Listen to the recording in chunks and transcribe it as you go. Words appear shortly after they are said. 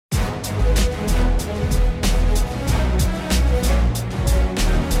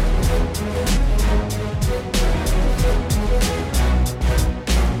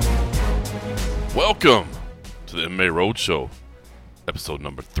Welcome to the MMA Roadshow, episode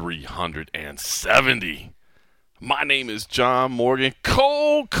number 370. My name is John Morgan.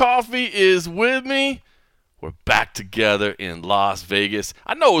 Cold Coffee is with me. We're back together in Las Vegas.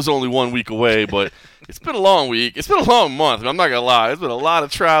 I know it was only 1 week away, but it's been a long week. It's been a long month. I'm not going to lie. It's been a lot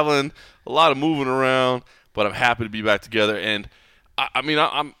of traveling, a lot of moving around, but I'm happy to be back together. And,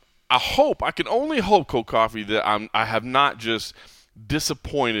 I can only hope, Cold Coffee, that I have not just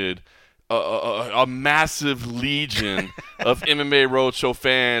disappointed a massive legion of MMA Roadshow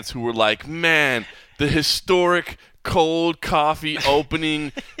fans who were like, man, the historic Cold Coffee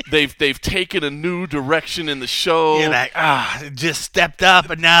opening, they've taken a new direction in the show. You're like, just stepped up,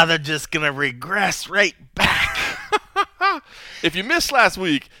 and now they're just going to regress right back. If you missed last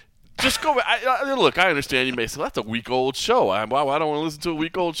week, just go back. Look, I understand you may say, that's a week-old show. I don't want to listen to a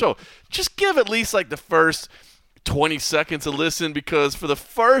week-old show. Just give at least like the first 20 seconds a listen, because for the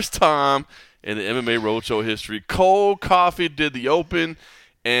first time in the MMA Roadshow history, Cold Coffee did the open,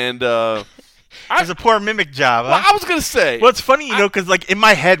 and it was a poor mimic job. Huh? Well, I was gonna say. Well, it's funny, because like in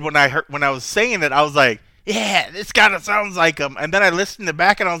my head when I was saying it, I was like, "Yeah, this kind of sounds like him." And then I listened to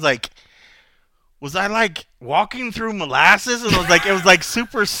back, and I was like, "Was I like walking through molasses?" And it was like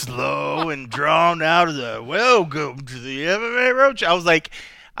super slow and drawn out. Welcome to the MMA Roadshow. I was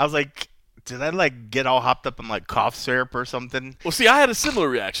like. Did I like get all hopped up on like cough syrup or something? Well, see, I had a similar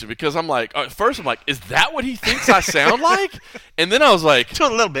reaction because I'm like, first I'm like, is that what he thinks I sound like? And then I was like, to a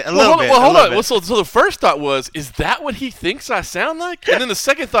little bit. Hold on. Well, so the first thought was, is that what he thinks I sound like? And then the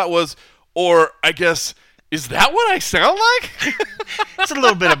second thought was, or I guess, is that what I sound like? It's a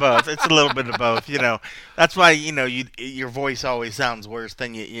little bit of both. That's why your voice always sounds worse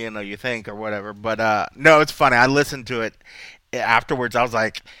than you think or whatever. But no, it's funny. I listened to it afterwards. I was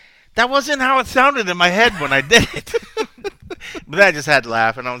like, that wasn't how it sounded in my head when I did it. But I just had to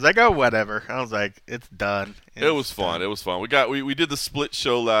laugh, and I was like, oh, whatever. I was like, it's done. It was fun. We did the split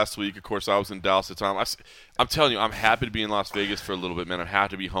show last week. Of course, I was in Dallas at the time. I'm telling you, I'm happy to be in Las Vegas for a little bit, man. I'm happy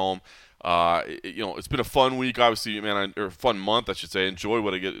to be home. It's been a fun week, obviously, man, or a fun month, I should say. Enjoy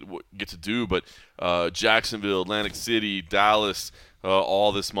what I get to do. But Jacksonville, Atlantic City, Dallas,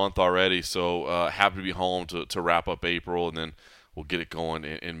 all this month already. So happy to be home to wrap up April, and then we'll get it going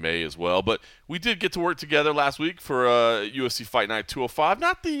in May as well. But we did get to work together last week for UFC Fight Night 205.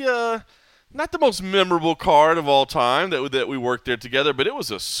 Not the most memorable card of all time that we worked there together, but it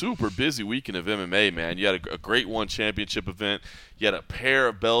was a super busy weekend of MMA, man. You had a great one championship event. You had a pair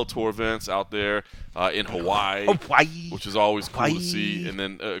of Bellator events out there in Hawaii, which is always cool to see. And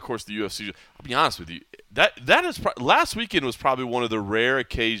then, of course, the UFC. I'll be honest with you, last weekend was probably one of the rare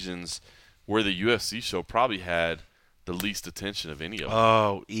occasions where the UFC show probably had the least attention of any of them.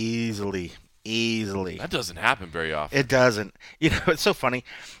 Oh, easily. That doesn't happen very often. It doesn't. It's so funny.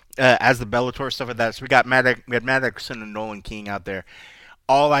 As the Bellator stuff like that, so we had Maddoxon and Nolan King out there.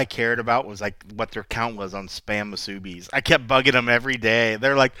 All I cared about was like what their count was on spam Masubis. I kept bugging them every day.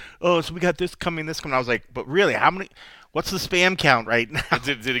 They're like, "Oh, so we got this coming, this coming." I was like, "But really, how many? What's the spam count right now?"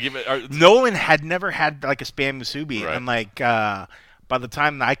 Did it give it? Nolan had never had like a spam Masubi, right. And like by the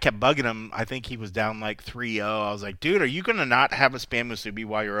time I kept bugging him, I think he was down like 3-0. I was like, "Dude, are you gonna not have a spam Masubi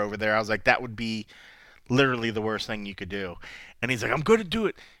while you're over there?" I was like, "That would be literally the worst thing you could do." And he's like, "I'm going to do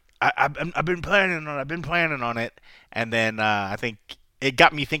it. I've been planning on it." And then I think it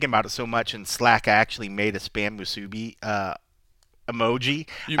got me thinking about it so much. In Slack, I actually made a spam Musubi emoji.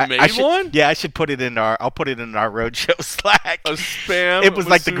 You made one? Yeah, I should put it in I'll put it in our Roadshow Slack. A spam. It was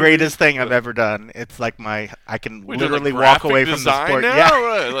like the Musubi greatest thing I've ever done. It's like I can literally like walk away from the sport. Now?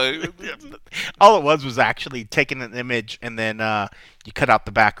 Yeah. Right. All it was actually taking an image and then you cut out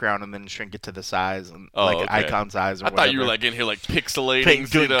the background and then shrink it to the size and icon size or whatever. I thought you were like in here like pixelating.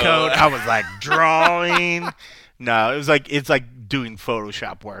 Doing code. I was like drawing. No, it's like doing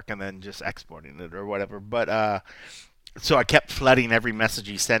Photoshop work and then just exporting it or whatever. But so I kept flooding every message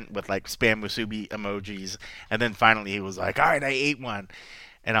he sent with like spam Musubi emojis, and then finally he was like, "All right, I ate one,"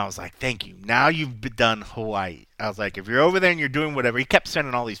 and I was like, "Thank you. Now you've done Hawaii." I was like, "If you're over there and you're doing whatever," he kept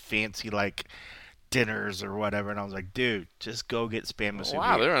sending all these fancy like dinners or whatever, and I was like, "Dude, just go get spam Musubi."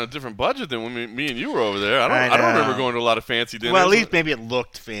 Wow, they're on a different budget than when me and you were over there. I don't remember going to a lot of fancy dinners. Well, at least maybe it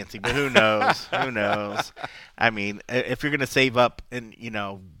looked fancy, but who knows? Who knows? I mean, if you're gonna save up and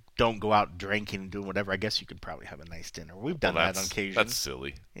don't go out drinking and doing whatever, I guess you could probably have a nice dinner. We've done that on occasion. That's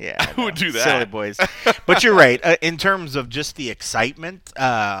silly. Yeah, who would do that? Silly boys. But you're right. In terms of just the excitement,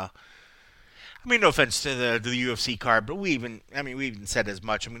 I mean, no offense to the UFC card, but we even said as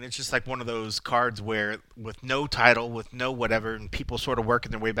much. I mean, it's just like one of those cards where with no title, with no whatever, and people sort of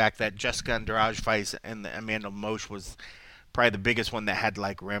working their way back. That Jessica Andrade fight and the Amanda Mosh was probably the biggest one that had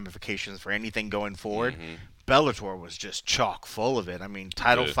like ramifications for anything going forward. Bellator was just chock full of it. I mean,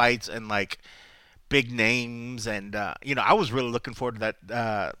 title fights and like big names, and I was really looking forward to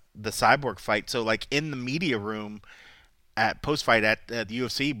that the Cyborg fight. So like in the media room at post fight at the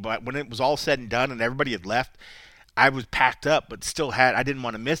UFC, but when it was all said and done and everybody had left, I was packed up, but still I didn't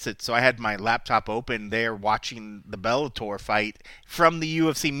want to miss it, so I had my laptop open there watching the Bellator fight from the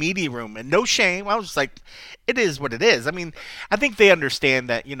UFC media room, and no shame, I was just like, it is what it is. I mean, I think they understand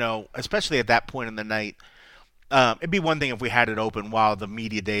that, especially at that point in the night, it'd be one thing if we had it open while the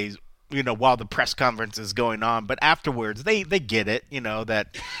media days, while the press conference is going on, but afterwards, they get it,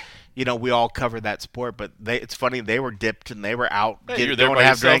 that... we all cover that sport, but it's funny, they were dipped and they were out going to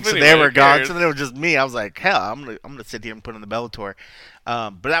have drinks, anyway, and they were gone, so it was just me. I was like, hell, I'm gonna sit here and put in the Bellator.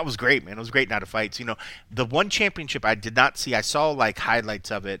 But that was great, man. It was great night of fights. The one championship I did not see. I saw like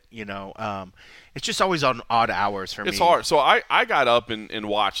highlights of it. It's just always on odd hours for me. It's hard. So I got up and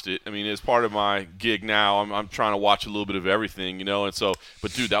watched it. I mean, as part of my gig now, I'm trying to watch a little bit of everything, and so.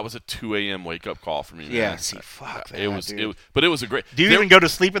 But dude, that was a 2 a.m. wake up call for me. Man. Yeah, see, fuck that. But it was a great. Do you even go to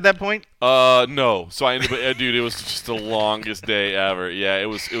sleep at that point? No. So I ended up, dude, it was just the longest day ever. Yeah, it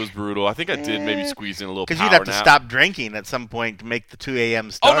was brutal. I think I did maybe squeeze in a little. Because you'd have to stop drinking at some point to make the 2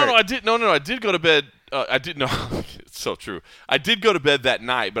 a.m. start. Oh no, I did. No, I did go to bed. I did no. It's so true. I did go to bed that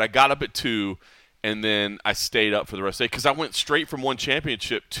night, but I got up at 2. And then I stayed up for the rest of the day because I went straight from one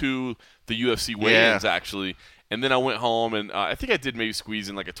championship to the UFC weigh-ins, actually. And then I went home, and I think I did maybe squeeze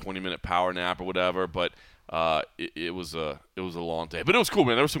in like a 20-minute power nap or whatever. But it was a long day. But it was cool,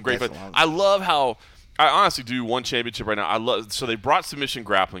 man. There was some great fights. I love how – I honestly do one championship right now. So they brought submission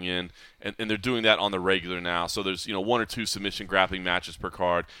grappling in, and they're doing that on the regular now. So there's 1 or 2 submission grappling matches per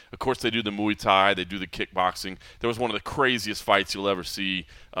card. Of course, they do the Muay Thai, they do the kickboxing. There was one of the craziest fights you'll ever see.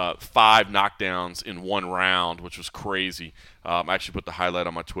 5 knockdowns in 1 round, which was crazy. I actually put the highlight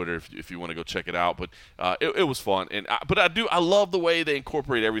on my Twitter if you want to go check it out. But it was fun, but I love the way they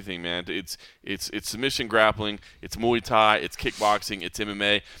incorporate everything, man. It's submission grappling, it's Muay Thai, it's kickboxing, it's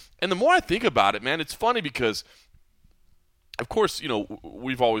MMA. And the more I think about it, man, it's funny because, of course,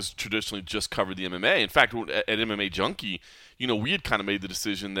 we've always traditionally just covered the MMA. In fact, at MMA Junkie, we had kind of made the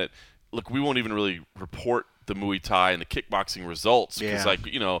decision that, look, we won't even really report the Muay Thai and the kickboxing results because,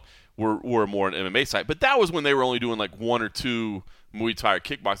 we're more an MMA site. But that was when they were only doing like 1 or 2 Muay Thai or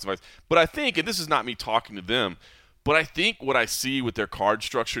kickboxing fights. But I think, and this is not me talking to them, but I think what I see with their card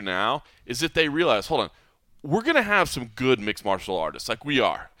structure now is that they realize, hold on, we're going to have some good mixed martial artists, like we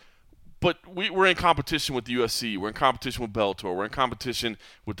are. But we're in competition with the UFC. We're in competition with Bellator. We're in competition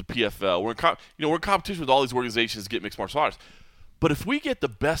with the PFL. We're in competition with all these organizations to get mixed martial arts. But if we get the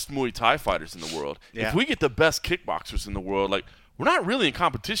best Muay Thai fighters in the world, if we get the best kickboxers in the world, like we're not really in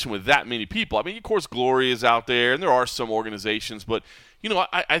competition with that many people. I mean, of course, Glory is out there, and there are some organizations. But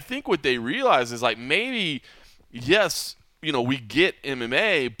I think what they realize is like maybe yes, we get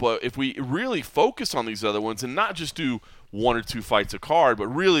MMA, but if we really focus on these other ones and not just do 1 or 2 fights a card, but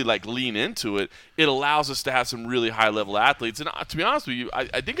really like lean into it, it allows us to have some really high level athletes. And to be honest with you,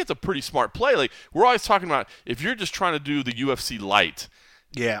 I think it's a pretty smart play. Like we're always talking about, if you're just trying to do the UFC light,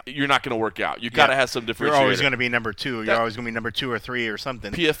 you're not going to work out. You got to have some differentiator. You're always going to be number 2. You're always going to be number 2 or 3 or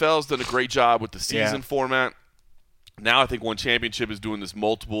something. PFL's done a great job with the season format. Now I think One Championship is doing this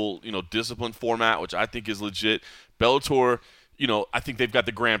multiple, discipline format, which I think is legit. Bellator, I think they've got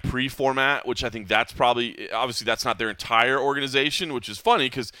the Grand Prix format, which I think that's obviously that's not their entire organization, which is funny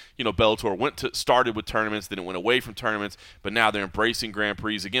because, Bellator started with tournaments, then it went away from tournaments, but now they're embracing Grand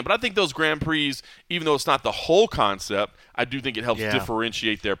Prix again. But I think those Grand Prix, even though it's not the whole concept, I do think it helps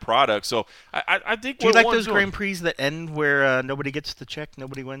differentiate their product. So I think. Do you like those Grand Prix that end where nobody gets the check,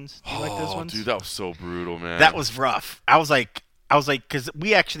 nobody wins? Do you like those ones? Dude, that was so brutal, man. That was rough. I was like, because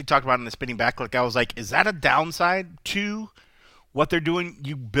we actually talked about it in the spinning back. Like, I was like, is that a downside to what they're doing?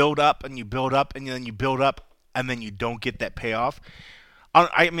 You build up and you build up and then you build up and then you don't get that payoff. On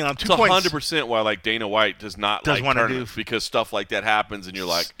 2 points, 100% why like Dana White does not like tournaments because stuff like that happens and you're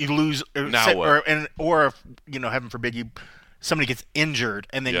like, you lose now what? or if, heaven forbid somebody gets injured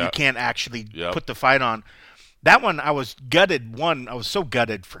and then you can't actually put the fight on. That one I was gutted. I was so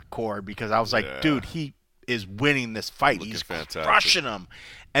gutted for Core because I was like, dude, he is winning this fight. He's fantastic. Crushing him.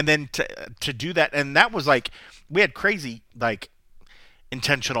 And then to do that, and that was like, we had crazy like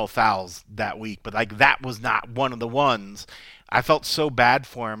intentional fouls that week, but like that was not one of the ones. I felt so bad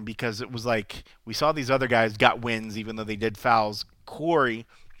for him because it was like we saw these other guys got wins even though they did fouls. Corey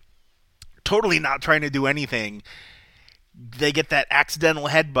totally not trying to do anything. They get that accidental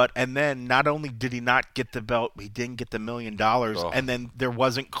headbutt, and then not only did he not get the belt, he didn't get the $1 million, and then there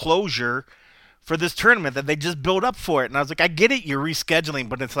wasn't closure for this tournament that they just built up for it. And I was like, I get it, you're rescheduling,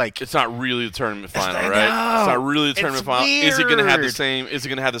 but it's like it's not really the tournament final, right? It's not really the tournament final. Weird. Is it going to have the same? Is it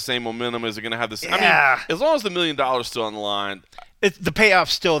going to have the same momentum? Is it going to have the same? Yeah. I mean, as long as the $1 million still on the line, the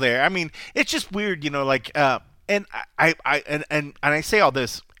payoff's still there. I mean, it's just weird, like, and I say all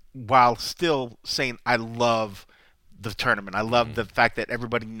this while still saying I love the tournament. I love the fact that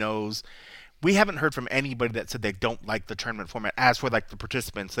everybody knows. We haven't heard from anybody that said they don't like the tournament format. As for like the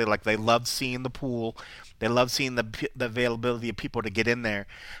participants, they love seeing the pool, they love seeing the availability of people to get in there.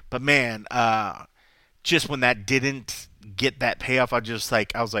 But man, just when that didn't get that payoff, I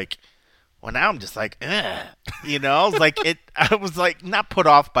was like, well, now I'm just like, I was like I was like not put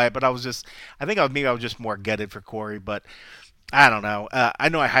off by it, but I was just more gutted for Corey, but. I don't know. I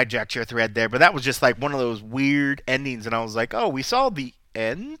know I hijacked your thread there, but that was just like one of those weird endings, and I was like, oh, we saw the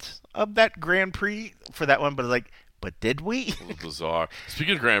end of that Grand Prix for that one, but did we? Bizarre.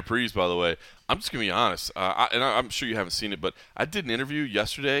 Speaking of Grand Prix, by the way, I'm just going to be honest, I'm sure you haven't seen it, but I did an interview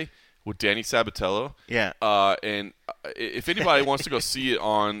yesterday with Danny Sabatello. Yeah. And if anybody wants to go see it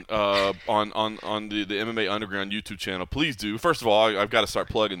on the MMA Underground YouTube channel, please do. First of all, I've got to start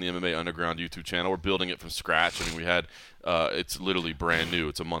plugging the MMA Underground YouTube channel. We're building it from scratch. I mean, we had it's literally brand new.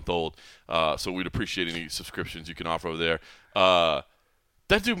 It's a month old. So we'd appreciate any subscriptions you can offer over there.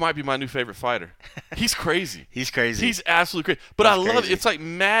 That dude might be my new favorite fighter. He's crazy. He's crazy. He's absolutely crazy. But I love it. It's like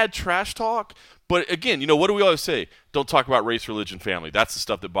mad trash talk. But again, what do we always say? Don't talk about race, religion, family. That's the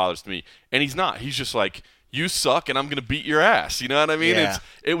stuff that bothers me. And he's not. He's just like, you suck, and I'm going to beat your ass. You know what I mean? Yeah.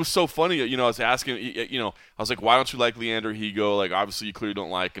 It was so funny. I was asking, I was like, why don't you like Leander Higo? Like, obviously, you clearly don't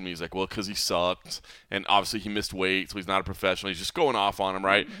like him. He's like, well, because he sucked. And obviously, he missed weight, so he's not a professional. He's just going off on him,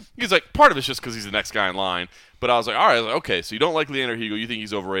 right? He's like, part of it's just because he's the next guy in line. But I was like, all right, okay, so you don't like Leander Higo. You think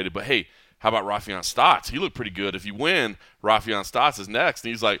he's overrated. But, hey, how about Rafion Stotts? He looked pretty good. If you win, Rafion Stotts is next.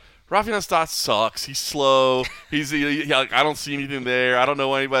 And he's like, Rafion Stotts sucks. He's slow. Like, I don't see anything there. I don't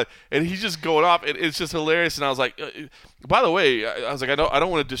know anybody. And he's just going off. It's just hilarious. And I was like, by the way, I was like, I don't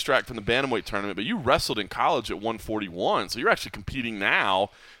want to distract from the bantamweight tournament, but you wrestled in college at 141, so you're actually competing now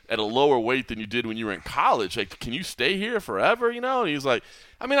at a lower weight than you did when you were in college. Like, can you stay here forever? And he's like,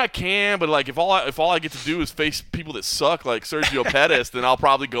 I mean, I can, but like if all I get to do is face people that suck like Sergio Pettis, then I'll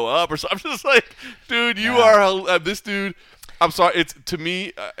probably go up or something. I'm just like, dude, you are this dude. I'm sorry. To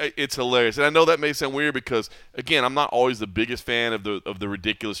me, it's hilarious, and I know that may sound weird because, again, I'm not always the biggest fan of the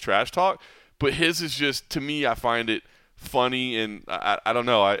ridiculous trash talk, but his is just, to me, I find it funny, and I don't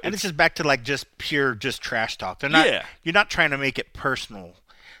know. And it's just back to like just pure trash talk. They're not. Yeah. You're not trying to make it personal.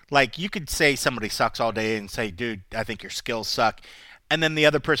 Like, you could say somebody sucks all day and say, dude, I think your skills suck. And then the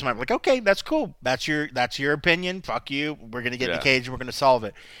other person might be like, okay, that's cool. That's your opinion. Fuck you. We're going to get in the cage and we're going to solve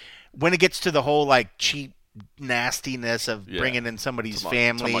it. When it gets to the whole like cheap nastiness of bringing in somebody's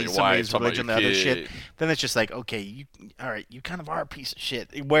family, somebody's religion, the other shit, then it's just like, okay, all right, you kind of are a piece of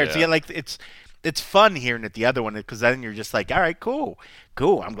shit. Whereas like it's fun hearing it the other one because then you're just like, all right, cool.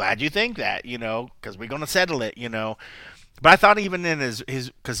 I'm glad you think that, because we're going to settle it, But I thought even in his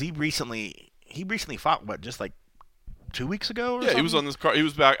because he recently fought just like 2 weeks ago or something? He was on this car. He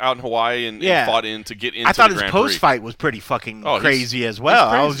was back out in Hawaii and fought to get into. I thought the his Grand post Prix. fight was pretty fucking crazy as well.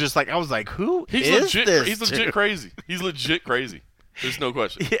 I was like, who he's is legit, this? He's legit crazy. He's legit crazy. There's no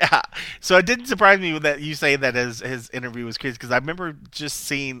question. Yeah. So it didn't surprise me that you say that his interview was crazy because I remember just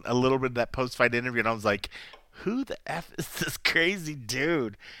seeing a little bit of that post fight interview and I was like, who the F is this crazy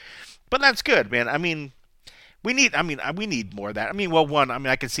dude? But that's good, man. I mean, we need more of that. I mean,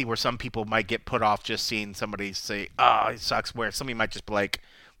 I can see where some people might get put off just seeing somebody say, oh, he sucks, where somebody might just be like,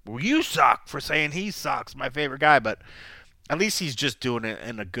 well, you suck for saying he sucks, my favorite guy, but at least he's just doing it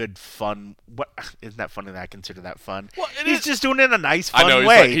in a good, fun. What isn't that funny that I consider that fun? Well, he's just doing it in a nice, fun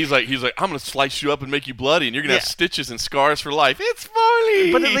way. He's like, I'm gonna slice you up and make you bloody, and you're gonna have stitches and scars for life. It's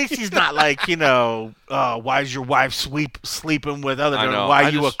funny, but at least he's not like why is your wife sleeping with other girls? Why are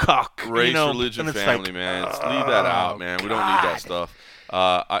you a cuck? Race, religion, family, like, man. Just leave that out, man. We don't need that stuff.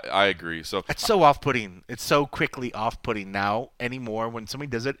 I agree. So it's so off-putting. It's so quickly off-putting now anymore. When somebody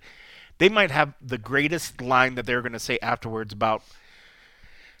does it, they might have the greatest line that they're going to say afterwards about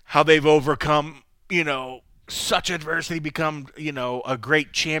how they've overcome, such adversity, become, a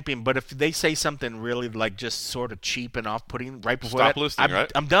great champion. But if they say something really like just sort of cheap and off-putting right before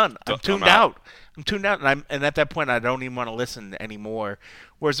I'm done. I'm tuned out. I'm tuned out, and at that point, I don't even want to listen anymore.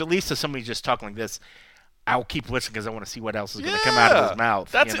 Whereas at least if somebody's just talking like this, I'll keep listening because I want to see what else is going to come out of his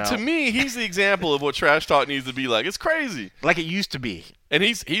mouth. That's it. To me, he's the example of what trash talk needs to be like. It's crazy. Like it used to be. And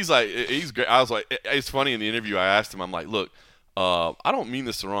he's great. I was like, it's funny in the interview I asked him, I'm like, look, I don't mean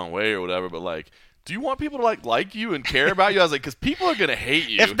this the wrong way or whatever, but like, do you want people to like you and care about you? I was like, because people are gonna hate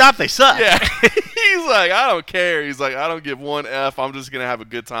you. If not, they suck. Yeah. He's like, I don't care. He's like, I don't give one F. I'm just gonna have a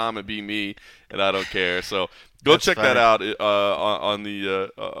good time and be me, and I don't care. So go check that out on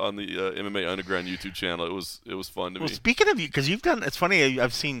the MMA Underground YouTube channel. It was fun to me. Well, speaking of you, because you've done, it's funny.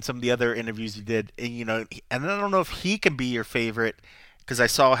 I've seen some of the other interviews you did, and and I don't know if he can be your favorite, because I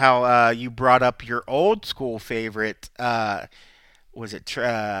saw how you brought up your old school favorite. Was it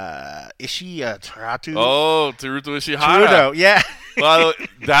Taratu? Oh, Teruto Ishihara. Teruto, yeah. Well,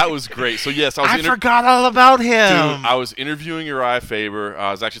 that was great. So yes, I forgot all about him. Dude, I was interviewing Uriah Faber.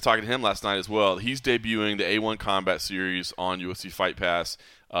 I was actually talking to him last night as well. He's debuting the A1 Combat Series on UFC Fight Pass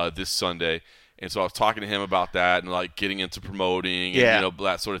this Sunday. And so I was talking to him about that and like getting into promoting and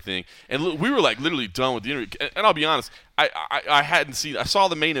that sort of thing. And we were like literally done with the interview. And I'll be honest, I hadn't seen. I saw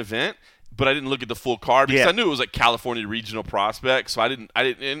the main event, but I didn't look at the full card because I knew it was like California regional prospects. So I didn't,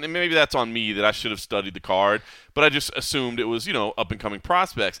 and maybe that's on me that I should have studied the card, but I just assumed it was, up and coming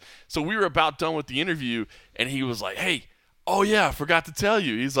prospects. So we were about done with the interview, and he was like, "Hey, oh yeah, I forgot to tell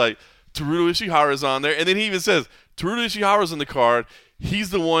you." He's like, "Teruto Ishihara's on there," and then he even says, "Teruto Ishihara's on the card.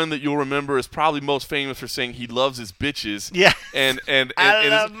 He's the one that you'll remember is probably most famous for saying he loves his bitches." Yeah. And I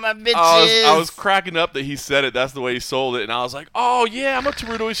love my bitches. I was cracking up that he said it. That's the way he sold it. And I was like, oh, yeah, I'm a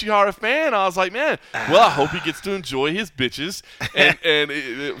Teruto Ishihara fan. I was like, man, well, I hope he gets to enjoy his bitches.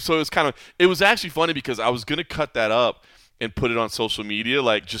 So it was actually funny because I was going to cut that up and put it on social media,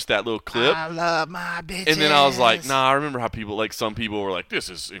 like just that little clip. I love my bitches. And then I was like, nah, I remember how some people were like, this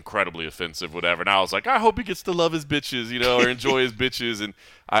is incredibly offensive, whatever. And I was like, I hope he gets to love his bitches, or enjoy his bitches. And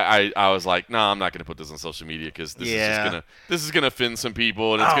I was like, nah, I'm not going to put this on social media because this is gonna offend some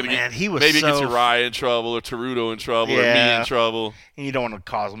people. And it's gonna get, maybe it gets Uriah in trouble or Teruto in trouble or me in trouble. And you don't want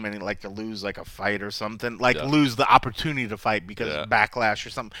to cause them to lose like a fight or something, lose the opportunity to fight because of backlash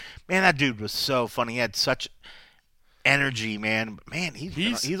or something. Man, that dude was so funny. He had such energy, man. Man,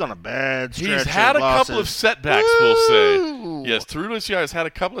 he's on a bad stretch. He's had a couple of setbacks, we'll say. Yes, Teruto Ishihara has had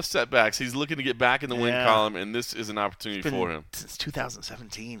a couple of setbacks. He's looking to get back in the win column, and this is an opportunity for him. Since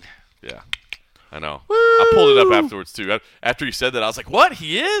 2017. Yeah, I know. Woo! I pulled it up afterwards, too. After he said that, I was like, what?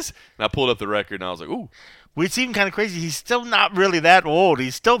 He is? And I pulled up the record, and I was like, ooh. It's even kind of crazy. He's still not really that old.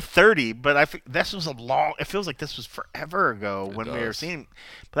 He's still 30, but I think this was it feels like this was forever ago when we were seeing him.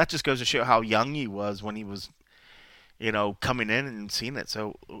 But that just goes to show how young he was when he was coming in and seeing it.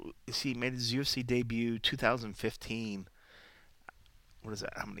 So, he made his UFC debut 2015. What is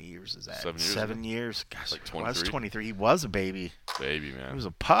that? How many years is that? 7 years. 7 years. Gosh, like 23. I was 23. He was a baby. Baby, man. He was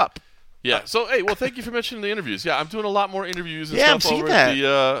a pup. Yeah. So, hey, well, thank you for mentioning the interviews. Yeah, I'm doing a lot more interviews and stuff. I'm seeing over that.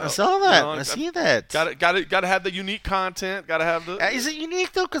 At I saw that. I see that. Got to have the unique content. Got to have the. Is it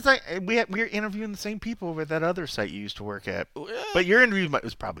unique though? Because we're interviewing the same people over that other site you used to work at. Yeah. But your interview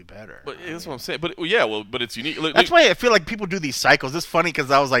was probably better. But that's what I'm saying. But but it's unique. That's why I feel like people do these cycles. It's funny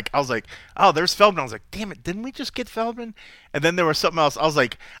because I was like, oh, there's Feldman. I was like, damn it, didn't we just get Feldman? And then there was something else. I was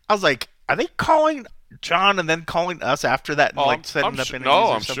like, are they calling John and then calling us after that and setting up interviews?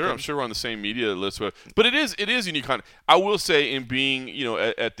 No, I'm sure we're on the same media list. But it is unique content. I will say, in being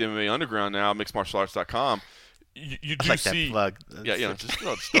at the MMA Underground now, mixedmartialarts.com, you do see that plug. Just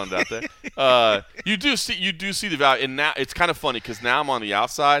throw that there. You do see the value, and now it's kind of funny because now I'm on the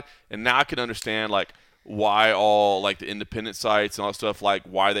outside, and now I can understand why all the independent sites and all that stuff,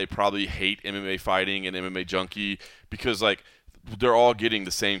 why they probably hate MMA fighting and MMA Junkie, because they're all getting the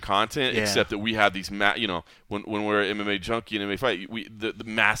same content, except that we have these, when we're MMA Junkie and MMA Fight, the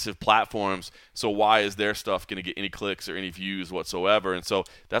massive platforms. So why is their stuff going to get any clicks or any views whatsoever? And so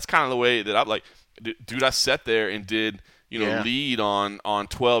that's kind of the way that I'm like, dude, I sat there and did lead on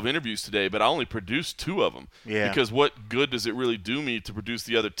 12 interviews today, but I only produced 2 of them. Yeah. Because what good does it really do me to produce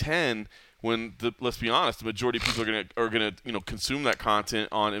the other 10? When let's be honest, the majority of people are gonna consume that content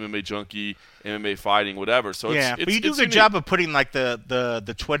on MMA Junkie, MMA Fighting, whatever. So but you do a good job of putting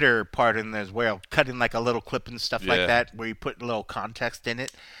the Twitter part in there as well, cutting a little clip and stuff like that, where you put a little context in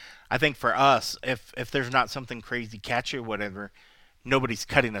it. I think for us, if there's not something crazy catchy or whatever, nobody's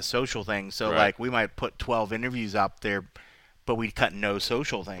cutting a social thing. So we might put 12 interviews out there, but we cut no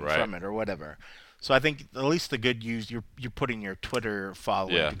social thing from it or whatever. So I think at least the good use, you're putting your Twitter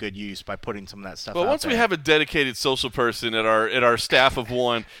following to good use by putting some of that stuff out there. But once we have a dedicated social person at our staff of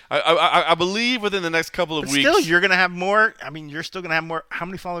one, I believe within the next couple of weeks. Still, you're going to have more. I mean, you're still going to have more. How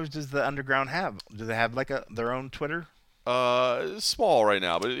many followers does the Underground have? Do they have their own Twitter? Small right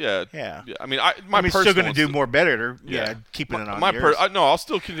now, but yeah. I mean, still going to do more better. Keeping it on yours. No, I'll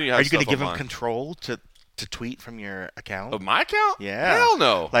still continue. Are you going to give them control to to tweet from your account? Of my account? Yeah. Hell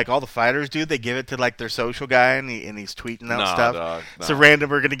no. Like all the fighters do, they give it to like their social guy, and he's tweeting out stuff. Dog, So random,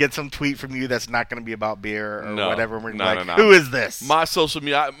 we're gonna get some tweet from you that's not gonna be about beer or whatever. And we're gonna be like, who is this? My social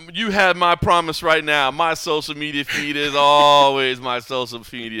media. You have my promise right now. My social media feed is always my social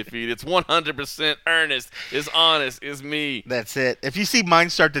media feed. It's 100% earnest. It's honest. It's me. That's it. If you see mine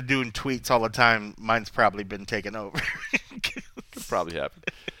start to doing tweets all the time, mine's probably been taken over. Could probably happen.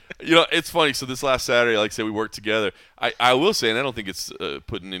 You know, it's funny. So this last Saturday, like I said, we worked together. I will say, and I don't think it's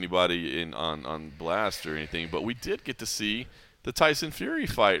putting anybody on blast or anything, but we did get to see the Tyson Fury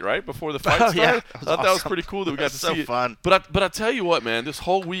fight right before the fight started. Yeah, I thought that was pretty cool that we got to see it. Fun. But I tell you what, man, this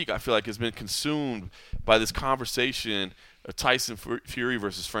whole week I feel like has been consumed by this conversation of Tyson Fury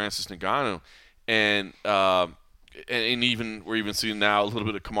versus Francis Ngannou, and even we're even seeing now a little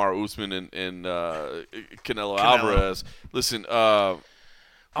bit of Kamaru Usman and Canelo Alvarez. Listen,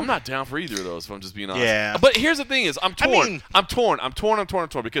 I'm not down for either of those, if I'm just being honest. Yeah. But here's the thing is, I'm torn. I'm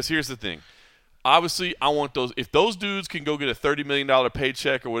torn because here's the thing. Obviously, I want those – if those dudes can go get a $30 million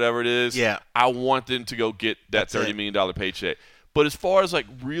paycheck or whatever it is, I want them to go get that $30 million paycheck. But as far as, like,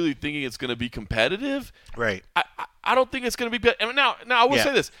 really thinking it's going to be competitive, right? I don't think it's going to be – I mean, now I will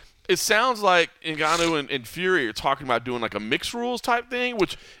say this. It sounds like Ngannou and Fury are talking about doing like a mixed rules type thing,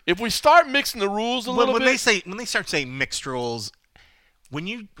 which if we start mixing the rules a little bit – when they start saying mixed rules – when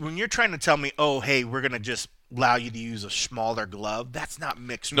you're trying to tell me, oh, hey, we're gonna just allow you to use a smaller glove, that's not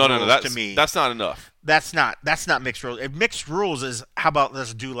mixed rules to me. That's not enough. That's not mixed rules. If mixed rules is, how about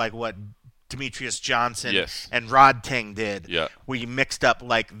let's do like what Demetrius Johnson and Rod Tang did, where you mixed up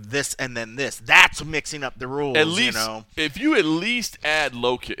like this and then this. That's mixing up the rules. At least, if you at least add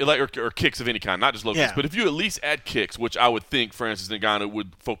low kick, like or kicks of any kind, not just low kicks, but if you at least add kicks, which I would think Francis Ngannou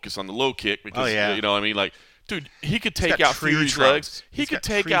would focus on the low kick because you know what I mean, like. Dude, he could take out Fury's legs. He could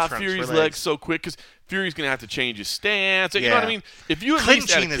take out Fury's legs so quick because Fury's going to have to change his stance. You know what I mean? If you at least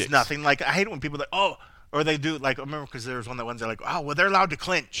clinching is nothing. Like, I hate it when people are like, oh, or they do, like, I remember because there was one that they're like, oh, well, they're allowed to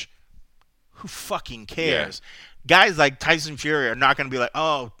clinch. Who fucking cares? Guys like Tyson Fury are not going to be like,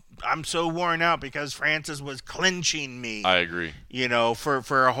 oh, I'm so worn out because Francis was clinching me. I agree. You know, for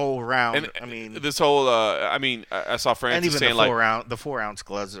a whole round. And I mean, this whole I saw Francis and even saying the 4-ounce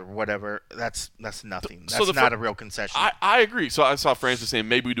gloves or whatever. That's nothing. That's not a real concession. I agree. So I saw Francis saying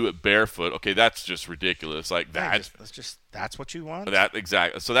maybe we do it barefoot. Okay, that's just ridiculous. Like that. That's what you want. That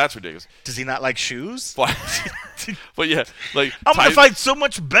exactly. So that's ridiculous. Does he not like shoes? But yeah, like I'm gonna fight so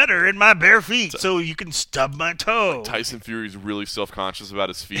much better in my bare feet, so you can stub my toe. Tyson Fury's really self-conscious about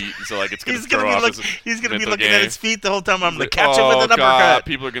his feet, so like it's he's gonna be looking at his feet the whole time. I'm gonna catch him with an uppercut. God,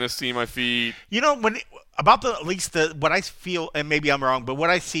 people are gonna see my feet. You know what I feel, and maybe I'm wrong, but what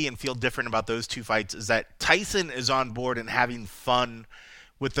I see and feel different about those two fights is that Tyson is on board and having fun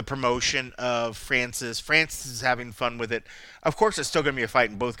with the promotion of Francis. Francis is having fun with it. Of course, it's still going to be a fight,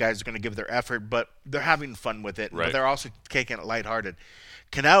 and both guys are going to give their effort, but they're having fun with it. Right. But they're also taking it lighthearted.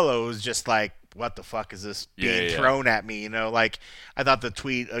 Canelo is just like, what the fuck is this being thrown at me? You know, like, I thought the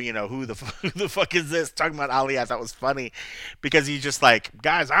tweet, who the fuck is this? Talking about Ali, I thought was funny because he's just like,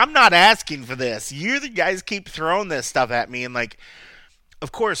 guys, I'm not asking for this. You the guys keep throwing this stuff at me, and like,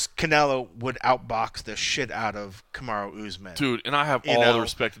 of course, Canelo would outbox the shit out of Kamaru Usman. Dude, and I have all the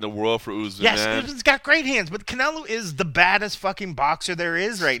respect in the world for Usman, man. He's got great hands, but Canelo is the baddest fucking boxer there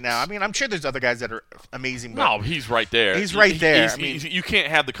is right now. I mean, I'm sure there's other guys that are amazing. But no, he's right there. He's right there. You can't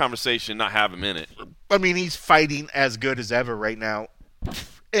have the conversation and not have him in it. I mean, he's fighting as good as ever right now.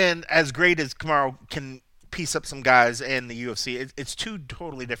 And as great as Kamaru can piece up some guys in the UFC, it's two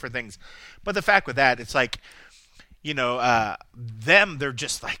totally different things. But the fact with that, it's like, they're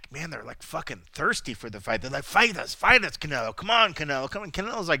just like, man, they're like fucking thirsty for the fight. They're like, fight us, Canelo. Come on, Canelo. Come on.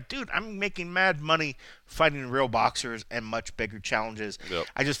 Canelo's like, dude, I'm making mad money fighting real boxers and much bigger challenges. Yep.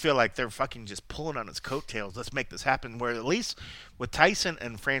 I just feel like they're fucking just pulling on his coattails. Let's make this happen. Where at least with Tyson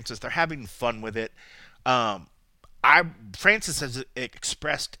and Francis, they're having fun with it. Francis has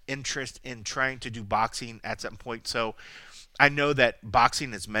expressed interest in trying to do boxing at some point, so I know that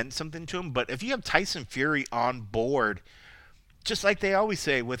boxing has meant something to him, but if you have Tyson Fury on board, just like they always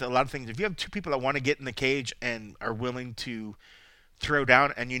say with a lot of things, if you have two people that want to get in the cage and are willing to throw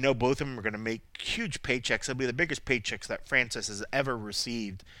down, and both of them are going to make huge paychecks, it'll be the biggest paychecks that Francis has ever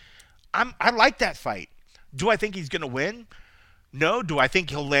received. I like that fight. Do I think he's going to win? No. Do I think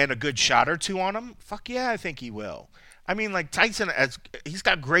he'll land a good shot or two on him? Fuck yeah, I think he will. I mean, like Tyson, he's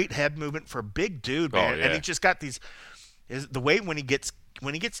got great head movement for a big dude, man, and he just got these. The way when he gets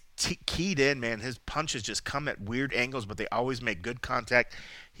keyed in, man, his punches just come at weird angles, but they always make good contact.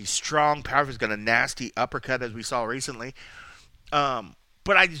 He's strong, powerful. He's got a nasty uppercut, as we saw recently.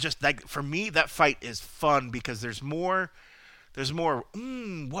 But I just like, for me, that fight is fun because there's more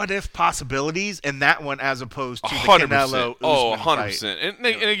what if possibilities in that one as opposed to the 100%. Canelo Oh, Usman 100%. fight.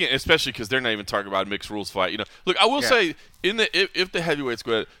 And again, especially because they're not even talking about a mixed rules fight. Look, I will say if the heavyweights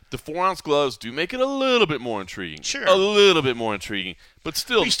go ahead, the 4-ounce gloves do make it a little bit more intriguing. Sure. A little bit more intriguing. But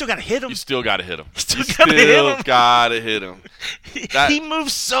still, You still got to hit him. You still got to hit him. You still got to hit him. He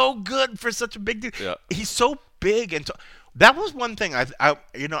moves so good for such a big dude. Yeah. He's so big and that was one thing I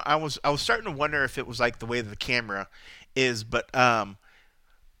was starting to wonder if it was like the way that the camera is, but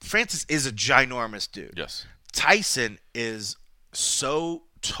Francis is a ginormous dude. Yes. Tyson is so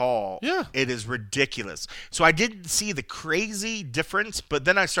tall. Yeah. It is ridiculous. So I didn't see the crazy difference, but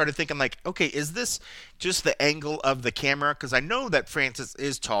then I started thinking like, okay, is this just the angle of the camera? Because I know that Francis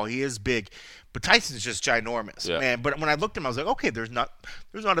is tall. He is big. But Tyson's just ginormous, man. But when I looked at him, I was like, okay, there's not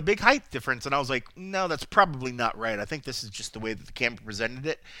a big height difference. And I was like, no, that's probably not right. I think this is just the way that the camera presented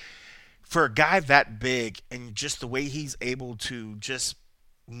it. For a guy that big and just the way he's able to just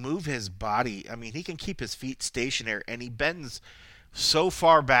move his body, I mean, he can keep his feet stationary, and he bends so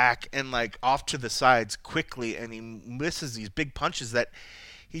far back and like off to the sides quickly, and he misses these big punches that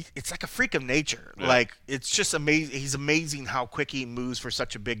it's like a freak of nature. Yeah. Like, it's just amazing. He's amazing how quick he moves for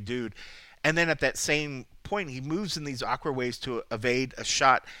such a big dude. And then at that same point, he moves in these awkward ways to evade a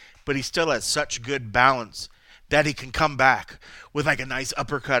shot, but he still has such good balance that he can come back with like a nice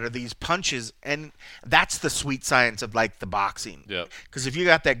uppercut or these punches. And that's the sweet science of like the boxing. Yep. Because if you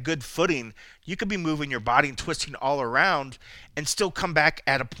got that good footing, you could be moving your body and twisting all around and still come back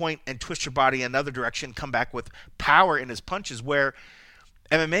at a point and twist your body another direction, come back with power in his punches, where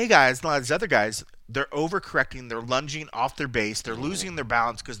MMA guys, a lot of these other guys, they're overcorrecting, they're lunging off their base, they're losing their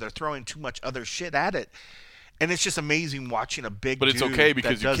balance because they're throwing too much other shit at it. And it's just amazing watching a big But dude. it's okay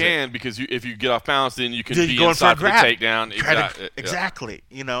because if you get off balance, then you can be going inside for the takedown. Exactly.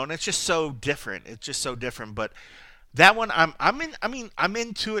 You know, and it's just so different. It's just so different. But that one, I'm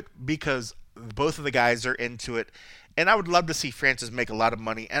into it because both of the guys are into it, and I would love to see Francis make a lot of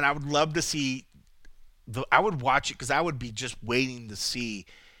money, and I would love to see I would watch it because I would be just waiting to see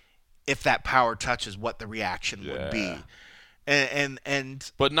if that power touches what the reaction would be.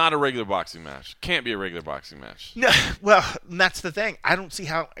 But not a regular boxing match. Can't be a regular boxing match. No, well, that's the thing. I don't see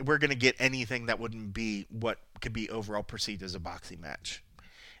how we're going to get anything that wouldn't be what could be overall perceived as a boxing match.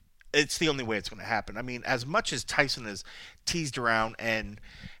 It's the only way it's going to happen. I mean, as much as Tyson has teased around and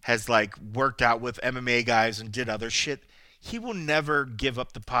has like worked out with MMA guys and did other shit, he will never give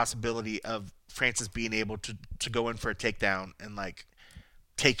up the possibility of Francis being able to go in for a takedown and like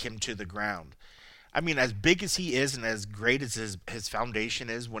take him to the ground. I mean, as big as he is and as great as his foundation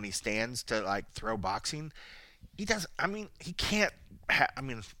is when he stands to like throw boxing, he does. I mean, he can't.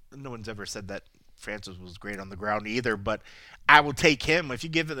 No one's ever said that Francis was great on the ground either. But I will take him if you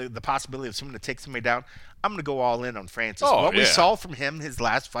give the possibility of someone to take somebody down. I'm going to go all in on Francis. We saw from him his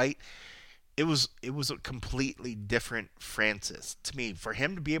last fight, it was a completely different Francis to me. For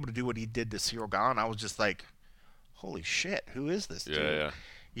him to be able to do what he did to Cyril Gane, I was just like, holy shit, who is this dude? Yeah.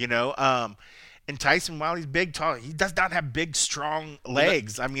 You know. And Tyson, while he's big, tall, he does not have big, strong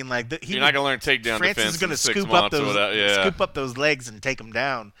legs. I mean, like you're not gonna learn takedown defense. Francis is gonna scoop up those legs and take him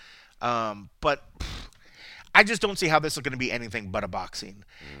down. But I just don't see how this is going to be anything but a boxing.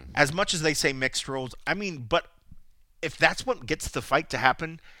 As much as they say mixed rules, I mean, but if that's what gets the fight to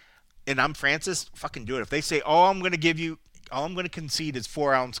happen, and I'm Francis, fucking do it. If they say, all I'm going to concede is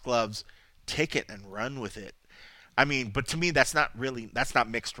 4-ounce gloves, take it and run with it. I mean, but to me, that's not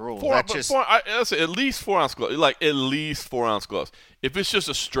mixed rules. I'd say at least 4-ounce gloves. Like at least 4-ounce gloves. If it's just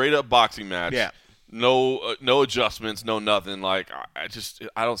a straight up boxing match, no adjustments, no nothing. Like I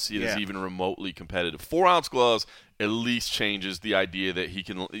don't see it as even remotely competitive. 4-ounce gloves at least changes the idea that he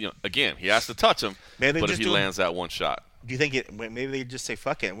can. Again, he has to touch him, but if he lands that one shot, do you think maybe they just say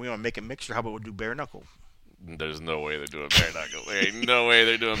fuck it, we want to make it mixture? How about we do bare knuckle? There's no way they're doing bare knuckle. There ain't no way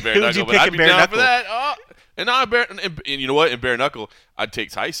they're doing bare knuckle. But I'd be down for that. And you know what? In bare knuckle, I'd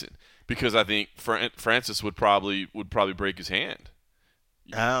take Tyson because I think Francis would probably break his hand.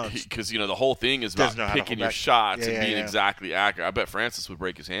 Because the whole thing is about picking your shots and being exactly accurate. I bet Francis would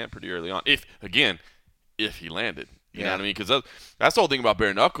break his hand pretty early on if he landed. You know what I mean? Because that's the whole thing about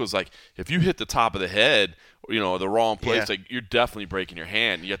bare knuckles. Like if you hit the top of the head, the wrong place, like you're definitely breaking your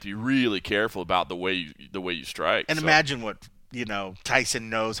hand. You have to be really careful about the way you strike. And imagine what Tyson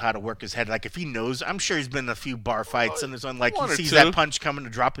knows how to work his head. Like if he knows, I'm sure he's been in a few bar fights and there's one like he sees that punch coming to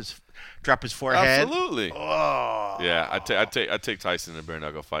drop his forehead. Absolutely. Oh. Yeah, I take Tyson in a bare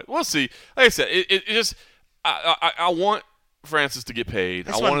knuckle fight. We'll see. Like I said, it just I want Francis to get paid.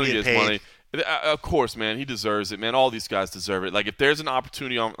 I want him to get his money. Of course, man, he deserves it, man. All these guys deserve it. Like, if there's an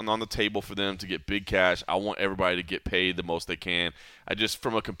opportunity on the table for them to get big cash, I want everybody to get paid the most they can. I just,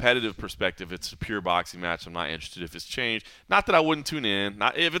 from a competitive perspective, it's a pure boxing match. I'm not interested if it's changed. Not that I wouldn't tune in.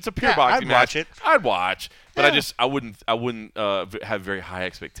 Not if it's a pure boxing match, I'd watch. But Yeah. I wouldn't have very high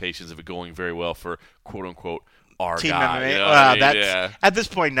expectations of it going very well for quote unquote our Team guy. MMA. You know what I mean? That's at this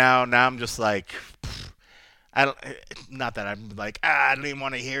point now I'm just like. I don't. Not that I'm like I don't even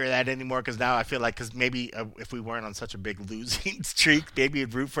want to hear that anymore because now I feel like maybe if we weren't on such a big losing streak, maybe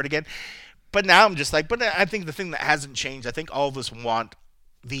we'd root for it again. But now I'm just like. But I think the thing that hasn't changed. I think all of us want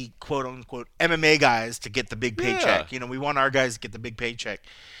the quote unquote MMA guys to get the big paycheck. Yeah. We want our guys to get the big paycheck,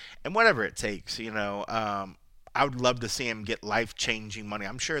 and whatever it takes. I would love to see him get life changing money.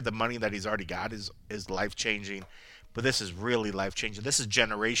 I'm sure the money that he's already got is life changing. But this is really life-changing. This is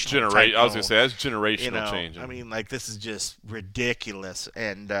generational. I was going to say, that's generational change. I mean, like, this is just ridiculous.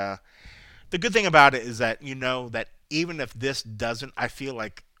 And the good thing about it is that, that even if this doesn't, I feel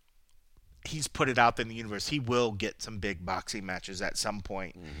like he's put it out there in the universe. He will get some big boxing matches at some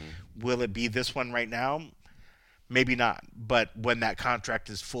point. Mm-hmm. Will it be this one right now? Maybe not. But when that contract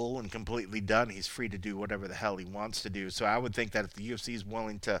is full and completely done, he's free to do whatever the hell he wants to do. So I would think that if the UFC is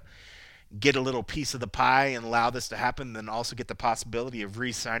willing to get a little piece of the pie and allow this to happen, then also get the possibility of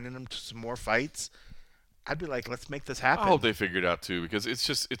re-signing him to some more fights, I'd be like, let's make this happen. I hope they figure it out too, because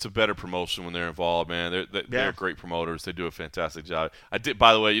it's a better promotion when they're involved, man. They're great promoters. They do a fantastic job.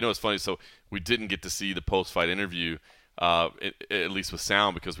 By the way, it's funny. So we didn't get to see the post-fight interview, at least with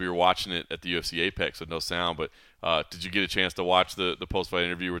sound, because we were watching it at the UFC Apex with no sound. But did you get a chance to watch the post-fight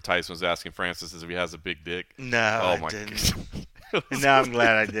interview where Tyson was asking Francis if he has a big dick? No, oh I my didn't. No, I'm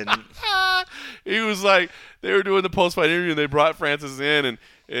glad I didn't. He was like, they were doing the post-fight interview, and they brought Francis in,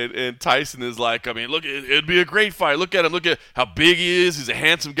 and Tyson is like, I mean, look, it'd be a great fight. Look at him. Look at how big he is. He's a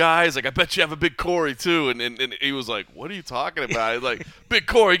handsome guy. He's like, I bet you have a big core, too. And he was like, what are you talking about? He's like, big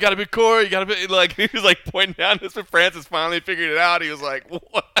core. You got a big core. You got a big, like, he was like pointing down this, but Francis finally figured it out. He was like,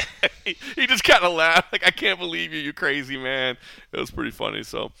 what? He just kind of laughed. Like, I can't believe you crazy man. It was pretty funny.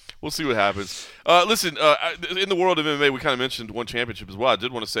 So we'll see what happens. Listen, in the world of MMA, we kind of mentioned one championship as well. I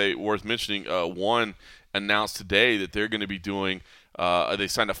did want to say, worth mentioning, one announced today that they're going to be doing, they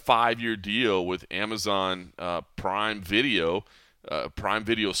signed a 5-year deal with Amazon Prime Video, Prime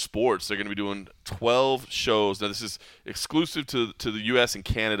Video Sports. They're going to be doing 12 shows. Now, this is exclusive to the U.S. and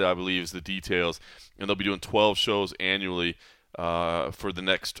Canada, I believe, is the details. And they'll be doing 12 shows annually for the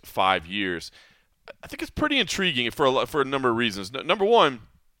next 5 years. I think it's pretty intriguing for a number of reasons. Number one,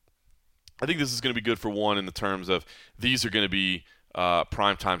 I think this is going to be good for one in the terms of these are going to be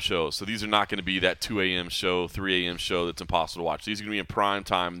primetime shows. So these are not going to be that 2 a.m. show, 3 a.m. show that's impossible to watch. These are going to be in prime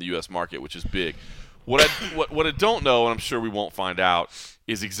time in the U.S. market, which is big. What I don't know, and I'm sure we won't find out,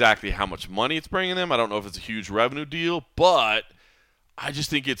 is exactly how much money it's bringing them. I don't know if it's a huge revenue deal, but I just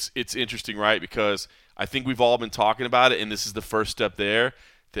think it's interesting, right? Because I think we've all been talking about it, and this is the first step there,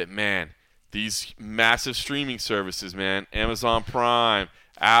 that, man, these massive streaming services, man, Amazon Prime,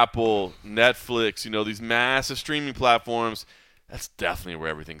 Apple, Netflix, these massive streaming platforms, that's definitely where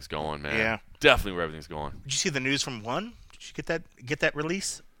everything's going, man. Yeah. Definitely where everything's going. Did you see the news from One? Did you get that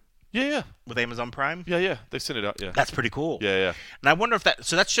release? Yeah. With Amazon Prime? Yeah. They sent it out, yeah. That's pretty cool. Yeah. And I wonder if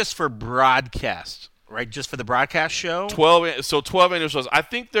that's just for broadcast, right? Just for the broadcast show? 12 annual shows. I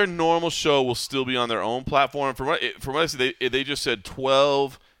think their normal show will still be on their own platform. From what I see, they just said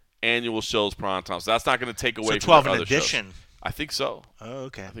 12 annual shows prime time. So that's not going to take away from 12 their in other addition. shows. I think so. Oh,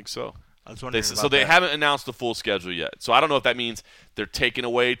 okay. I think so. I was wondering So they haven't announced the full schedule yet. So I don't know if that means they're taking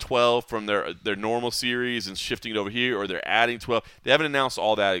away 12 from their normal series and shifting it over here, or they're adding 12. They haven't announced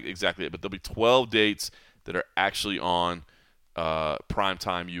all that exactly yet, but there'll be 12 dates that are actually on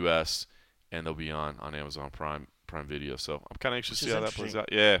primetime US, and they'll be on Amazon Prime Video. So I'm kind of anxious to see how that plays out.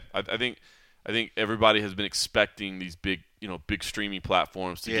 Yeah, I think everybody has been expecting these big streaming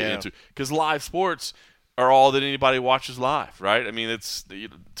platforms to get into, because live sports are all that anybody watches live, right? I mean,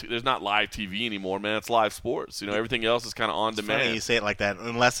 there's not live TV anymore, man. It's live sports. Everything else is kind of on demand. Funny you say it like that.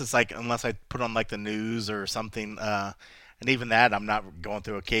 Unless I put on like the news or something, and even that I'm not going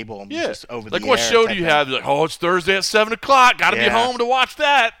through a cable. I'm just over the like what show do you have? You're like, oh, it's Thursday at 7:00. Got to be home to watch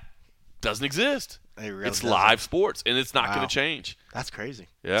that. Doesn't exist. It's live sports, and it's not going to change. That's crazy.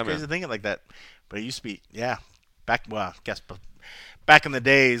 Yeah, it's crazy thinking like that. But it used to be, back in the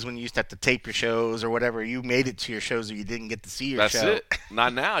days when you used to have to tape your shows or whatever, you made it to your shows or you didn't get to see your show. That's it.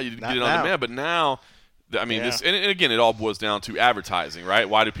 Not now. You didn't get it on demand. But now, I mean, this, and again, it all boils down to advertising, right?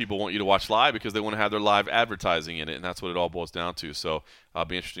 Why do people want you to watch live? Because they want to have their live advertising in it, and that's what it all boils down to. So it'll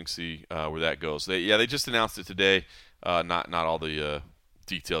be interesting to see where that goes. They just announced it today. Not all the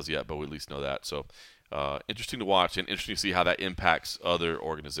details yet, but we at least know that. So interesting to watch and interesting to see how that impacts other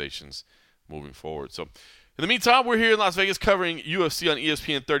organizations moving forward. So in the meantime, we're here in Las Vegas covering UFC on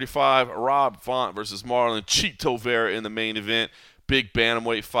ESPN 35. Rob Font versus Marlon Chito Vera in the main event. Big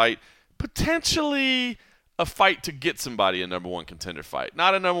bantamweight fight. Potentially a fight to get somebody a number one contender fight.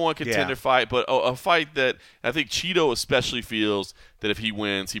 Not a number one contender fight, but a fight that I think Chito especially feels that if he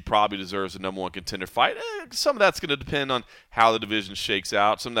wins, he probably deserves a number one contender fight. Some of that's going to depend on how the division shakes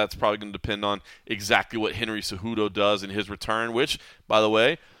out. Some of that's probably going to depend on exactly what Henry Cejudo does in his return, which, by the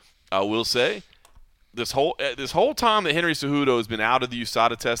way, I will say, this whole time that Henry Cejudo has been out of the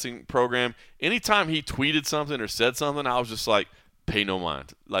USADA testing program, anytime he tweeted something or said something, I was just like, pay no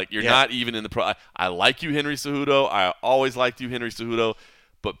mind. Like, you're not even in the I like you, Henry Cejudo. I always liked you, Henry Cejudo.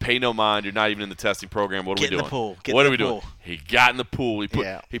 But pay no mind. You're not even in the testing program. What are we doing? What are we doing? He got in the pool. He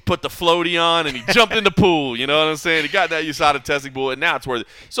put the floaty on and he jumped in the pool. You know what I'm saying? He got that USADA testing pool, and now it's worth it.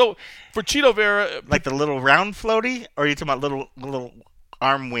 So for Chito Vera, like the little round floaty, or are you talking about little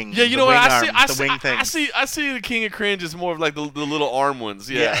arm wings? Yeah, you know what? I see the King of Cringe is more of like the little arm ones.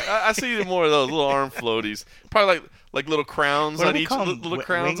 Yeah. I see more of those little arm floaties. Probably like little crowns on each. Little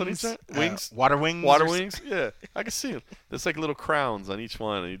crowns on each. Wings. Water wings. Water wings. Yeah, I can see them. It's like little crowns on each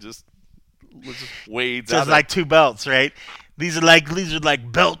one, and he just wades out. Just like two belts, right? These are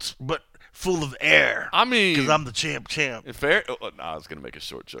like belts, but full of air. I mean, because I'm the champ. Fair. I was gonna make a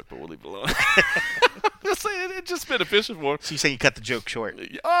short joke, but we'll leave it alone. Just saying, it's just beneficial for him. So you're saying you cut the joke short?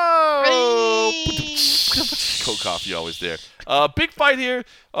 Oh, Cold coffee always there. Big fight here.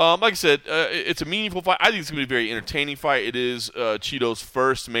 Like I said, it's a meaningful fight. I think it's gonna be a very entertaining fight. It is Chito's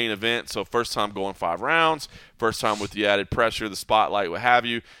first main event, so first time going 5 rounds, first time with the added pressure, the spotlight, what have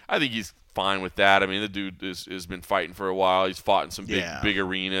you. I think he's fine with that. I mean, the dude has been fighting for a while. He's fought in some big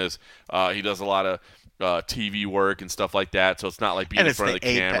arenas. He does a lot of TV work and stuff like that, so it's not like being in front of the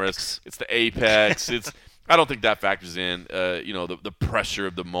cameras. It's the apex. I don't think that factors in, the pressure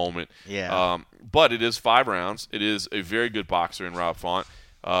of the moment. Yeah. But it is 5 rounds. It is a very good boxer in Rob Font.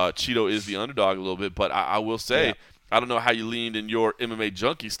 Chito is the underdog a little bit, but I will say, I don't know how you leaned in your MMA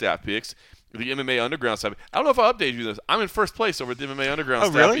Junkie stat picks. The MMA Underground side. I don't know if I updated you this. I'm in first place over at the MMA Underground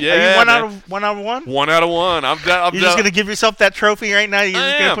stat. Oh, really? Yeah, are you one out of 1? 1 out of 1. I'm You're just going to give yourself that trophy right now? You're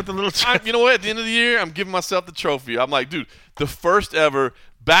just going to put the little trophy? You know what? At the end of the year, I'm giving myself the trophy. I'm like, dude, the first ever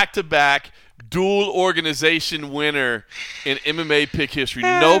back-to-back dual organization winner in MMA pick history.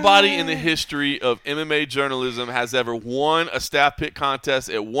 Nobody in the history of MMA journalism has ever won a staff pick contest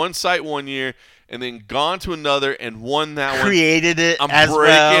at one site one year and then gone to another and won that one. Created it I'm as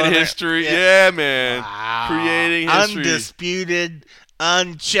breaking well. history. Yeah, man. Wow. Creating history. Undisputed,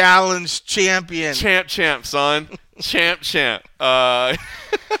 unchallenged champion. Champ, son. Champ. But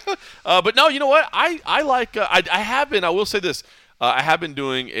no, you know what? I like. I have been. I will say this. I have been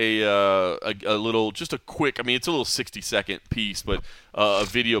doing a little, just a quick. I mean, it's a little 60-second piece, but a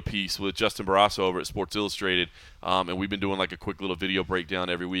video piece with Justin Barrasso over at Sports Illustrated, and we've been doing like a quick little video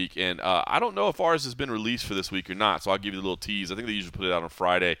breakdown every week. And I don't know if ours has been released for this week or not, so I'll give you a little tease. I think they usually put it out on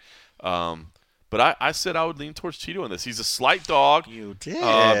Friday. But I said I would lean towards Chito in this. He's a slight dog. You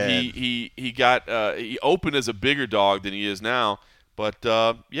did. He opened as a bigger dog than he is now. But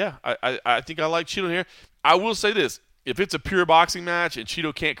I think I like Chito here. I will say this: if it's a pure boxing match and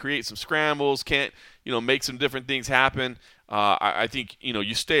Chito can't create some scrambles, can't make some different things happen, I think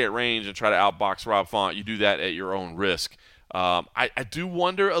you stay at range and try to outbox Rob Font. You do that at your own risk. I do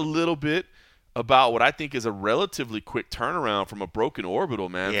wonder a little bit about what I think is a relatively quick turnaround from a broken orbital,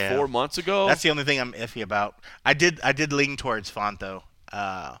 man. Yeah. 4 months ago. That's the only thing I'm iffy about. I did lean towards Font though,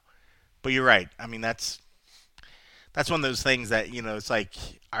 but you're right. I mean that's one of those things that it's like,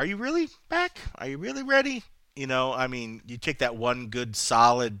 are you really back? Are you really ready? I mean, you take that one good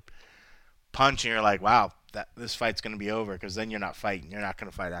solid punch and you're like, wow, this fight's going to be over, because then you're not fighting. You're not going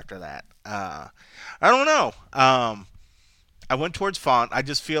to fight after that. I don't know. I went towards Font. I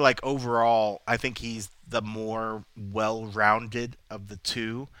just feel like overall, I think he's the more well-rounded of the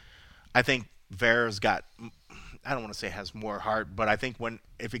two. I think Vera's got, I don't want to say has more heart, but I think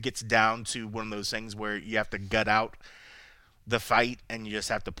if it gets down to one of those things where you have to gut out the fight and you just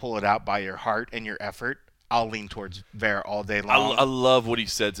have to pull it out by your heart and your effort, I'll lean towards Vera all day long. I love what he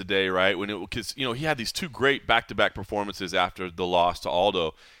said today, right? Because he had these 2 great back-to-back performances after the loss to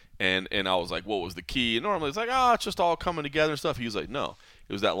Aldo, And I was like, what was the key? And normally it's like, it's just all coming together and stuff. He was like, no.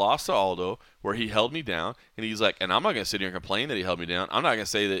 It was that loss to Aldo where he held me down, and he's like, and I'm not going to sit here and complain that he held me down. I'm not going to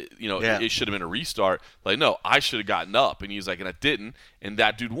say that, it should have been a restart. Like, no, I should have gotten up. And he's like, and I didn't. And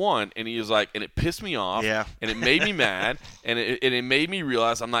that dude won. And he was like, and it pissed me off. Yeah. And it made me mad. And it made me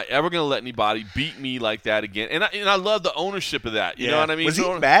realize I'm not ever going to let anybody beat me like that again. And I love the ownership of that. You know what I mean? Was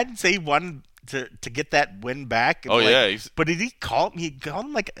he mad? Say he won to get that win back? Oh, yeah. But did he call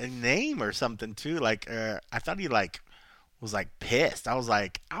him like a name or something too? Like, I thought he was like pissed. I was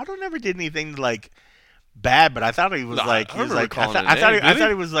like, Aldo never did anything like bad, but I thought he was I thought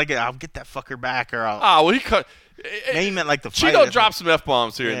he was like, I'll get that fucker back, or I'll. Well, he cut. Maybe he meant like the fight. Cheeto dropped some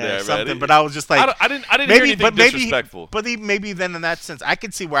F-bombs here and there, something. man. But I was just like, I didn't hear anything disrespectful. But maybe then in that sense, I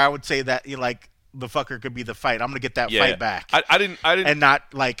could see where I would say that the fucker could be the fight. I'm gonna get that fight back. I didn't, and not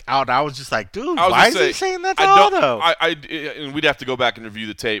like Aldo. I was just like, dude, why is he saying that to Aldo? And we'd have to go back and review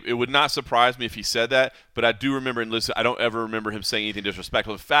the tape. It would not surprise me if he said that, but I do remember, and listen, I don't ever remember him saying anything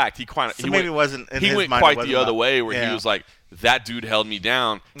disrespectful. In fact, he went quite the other way where he was like, that dude held me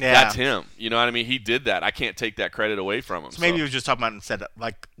down. Yeah. That's him. You know what I mean? He did that. I can't take that credit away from him. So maybe he was just talking about instead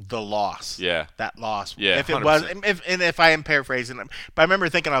like the loss. Yeah. That loss. Yeah. If it was, if I am paraphrasing it, but I remember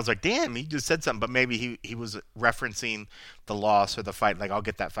thinking, I was like, damn, he just said something. But maybe he was referencing the loss or the fight. Like, I'll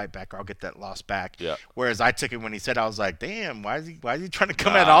get that fight back, or I'll get that loss back. Yeah. Whereas I took it when he said, I was like, damn, why is he trying to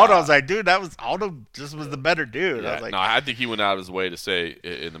come at Aldo? I was like, dude, Aldo just was the better dude. Yeah. I was like, no, I think he went out of his way to say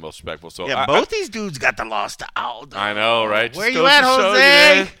in the most respectful. So yeah, both these dudes got the loss to Aldo. I know, right? Where you at,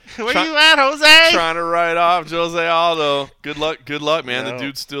 Jose? Where you at, Jose? Trying to write off Jose Aldo. Good luck, man. No. The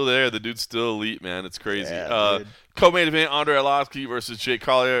dude's still there. The dude's still elite, man. It's crazy. Yeah, co-main event: Andre Arlovski versus Jake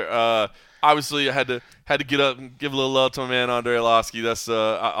Collier. Obviously, I had to get up and give a little love to my man Andre Arlovski. That's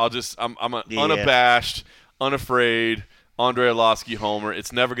I'm an unabashed, unafraid Andre Arlovski homer.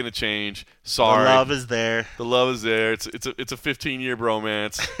 It's never gonna change. Sorry, the love is there. The love is there. It's a 15-year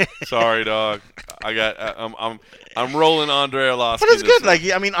bromance. Sorry, dog. I'm rolling Andre Arlovski. But it's good. Like,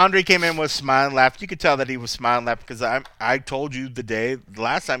 I mean, Andre came in with smiling, laughed. You could tell that he was smiling, laughed because I told you the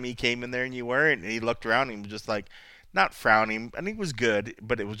last time he came in there and you weren't, and he looked around and he was just like, not frowning. I think it was good,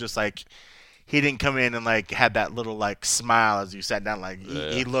 but it was just like he didn't come in and like had that little like smile as you sat down. Like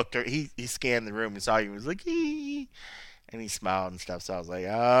he looked, or he scanned the room and saw you. He was like, hee. And he smiled and stuff. So I was like,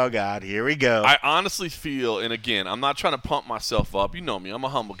 oh, God, here we go. I honestly feel, and again, I'm not trying to pump myself up. You know me. I'm a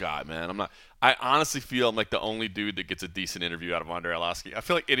humble guy, man. I honestly feel I'm like the only dude that gets a decent interview out of Andre Arlovski. I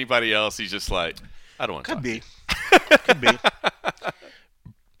feel like anybody else, he's just like, I don't want to talk to you. Could be.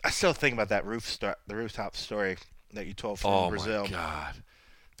 I still think about that the rooftop story that you told from Brazil. Oh, my God.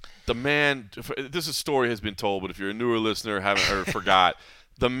 The man, this story has been told, but if you're a newer listener, haven't heard, forgot,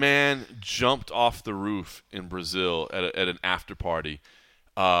 the man jumped off the roof in Brazil at an after party,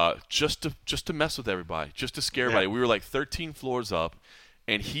 just to mess with everybody, just to scare everybody. We were like 13 floors up,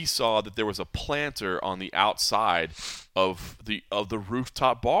 and he saw that there was a planter on the outside of the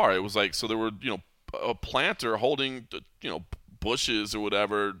rooftop bar. It was like, so there were a planter holding bushes or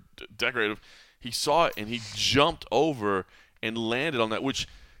whatever decorative. He saw it and he jumped over and landed on that, which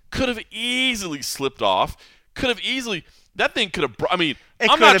could have easily slipped off. That thing could have. I mean,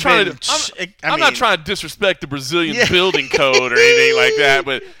 I'm not trying to disrespect the Brazilian building code or anything like that,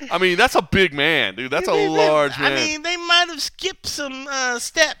 but I mean, that's a big man, dude. That's a large man. I mean, they might have skipped some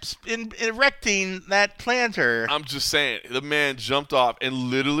steps in erecting that planter. I'm just saying, the man jumped off, and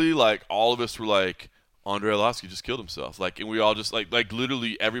literally, like, all of us were like, Andre Arlovski just killed himself. Like, and we all just like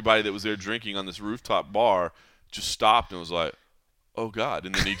literally everybody that was there drinking on this rooftop bar just stopped and was like, oh God.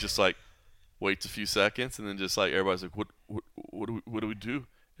 And then he just like waits a few seconds, and then just like everybody's like, what do we do?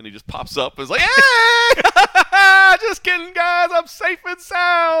 And he just pops up and is like, hey! Just kidding, guys. I'm safe and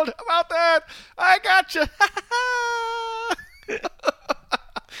sound. How about that? I got you.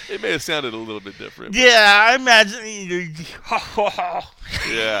 It may have sounded a little bit different. Yeah, I imagine.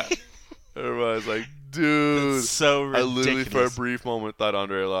 Yeah. Everybody's like, dude. That's so ridiculous. I literally, for a brief moment, thought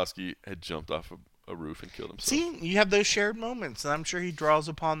Andre Arlovski had jumped off a roof and killed himself. See, you have those shared moments, and I'm sure he draws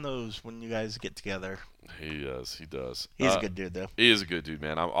upon those when you guys get together. He does. He's a good dude, though. He is a good dude,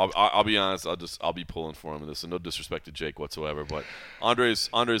 man. I'll be honest. I'll be pulling for him in this, and no disrespect to Jake whatsoever, but Andre's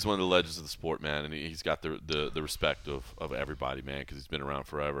one of the legends of the sport, man, and he's got the respect of everybody, man, because he's been around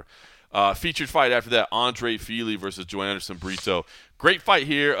forever. Featured fight after that, Andre Fili versus Joanderson Brito. Great fight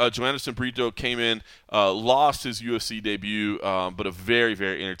here. Joanderson Brito came in, lost his UFC debut, but a very,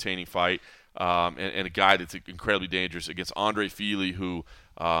 very entertaining fight, and a guy that's incredibly dangerous against Andre Fili, who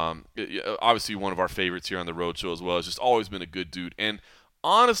obviously one of our favorites here on the Roadshow as well. Has just always been a good dude. And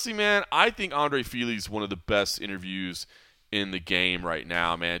honestly, man, I think Andre Fili is one of the best interviews in the game right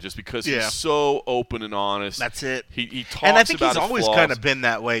now, man, just because Yeah. he's so open and honest. That's it. He talks And I think about he's his always flaws. kind of been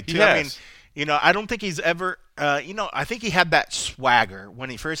that way too. He I mean, has. I don't think he's ever. I think he had that swagger when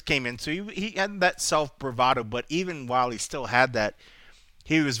he first came in. So he had that self bravado. But even while he still had that,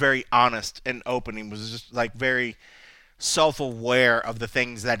 he was very honest and open. He was just like very self-aware of the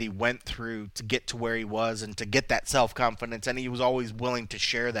things that he went through to get to where he was and to get that self-confidence, and he was always willing to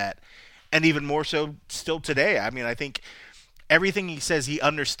share that, and even more so still today. I mean, I think everything he says, he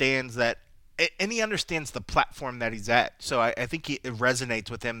understands that, and he understands the platform that he's at. So I think it resonates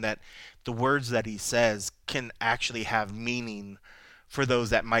with him that the words that he says can actually have meaning for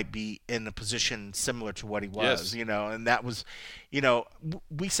those that might be in a position similar to what he was. Yes. And that was,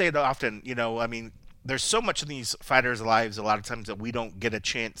 we say it often, I mean, there's so much in these fighters' lives a lot of times that we don't get a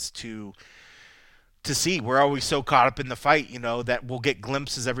chance to see. We're always so caught up in the fight, that we'll get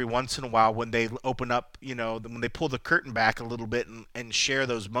glimpses every once in a while when they open up, when they pull the curtain back a little bit and share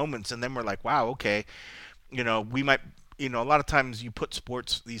those moments, and then we're like, wow, okay, we might, a lot of times you put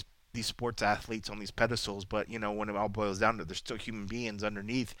these sports athletes on these pedestals, but when it all boils down to it, they're still human beings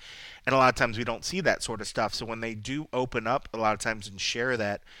underneath, and a lot of times we don't see that sort of stuff. So when they do open up a lot of times and share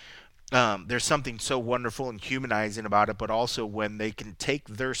that, there's something so wonderful and humanizing about it, but also when they can take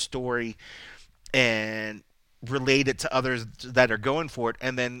their story and relate it to others that are going for it,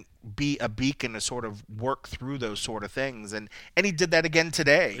 and then be a beacon to sort of work through those sort of things. And he did that again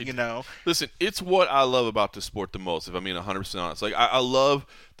today, Listen, it's what I love about this sport the most, if I'm being 100% honest. Like, I love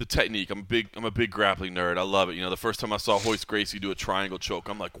the technique. I'm a big grappling nerd. I love it. The first time I saw Hoist Gracie do a triangle choke,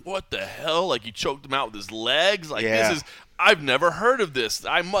 I'm like, what the hell? Like, he choked him out with his legs? Like, Yeah. I've never heard of this.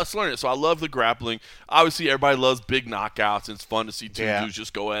 I must learn it. So I love the grappling. Obviously, everybody loves big knockouts, and it's fun to see two dudes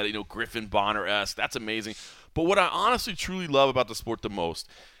just go at it, Griffin Bonner-esque. That's amazing. But what I honestly, truly love about the sport the most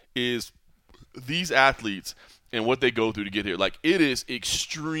is these athletes and what they go through to get here. Like, it is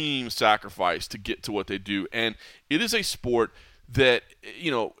extreme sacrifice to get to what they do. And it is a sport that,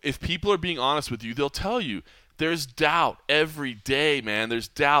 if people are being honest with you, they'll tell you there's doubt every day, man. There's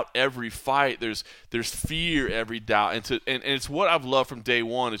doubt every fight. There's fear every doubt. And it's what I've loved from day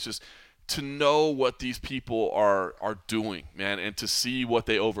one. It's just to know what these people are doing, man, and to see what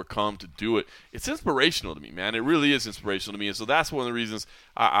they overcome to do it. It's inspirational to me, man. It really is inspirational to me. And so that's one of the reasons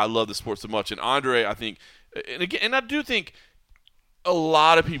I love the sport so much. And Andre, I think, and I do think a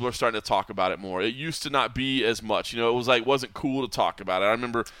lot of people are starting to talk about it more. It used to not be as much. It wasn't cool to talk about it. I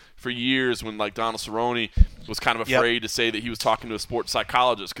remember for years when Donald Cerrone was kind of afraid to say that he was talking to a sports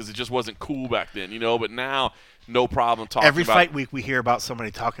psychologist because it just wasn't cool back then, But now, no problem talking Every about fight week we hear about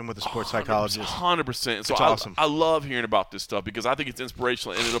somebody talking with a sports psychologist. 100%. So It's awesome. I love hearing about this stuff because I think it's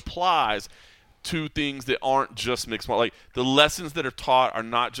inspirational, and it applies to things that aren't just mixed martial. Like, the lessons that are taught are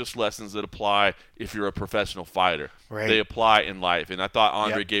not just lessons that apply if you're a professional fighter. Right. They apply in life. And I thought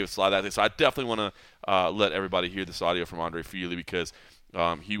Andre Yep. gave us a lot of that. So I definitely want to let everybody hear this audio from Andre Fili because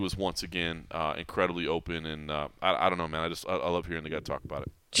he was once again incredibly open. And I don't know, man. I love hearing the guy talk about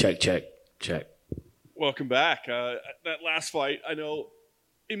it. Check. Welcome back. That last fight, I know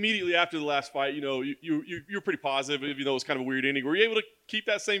immediately after the last fight, you were pretty positive, even though it was kind of a weird ending. Were you able to keep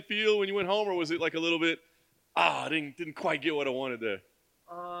that same feel when you went home, or was it like a little bit, I didn't quite get what I wanted there?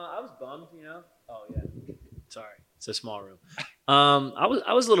 I was bummed, Oh, yeah. Sorry. It's a small room. I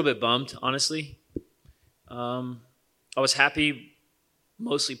was a little bit bummed, honestly. I was happy,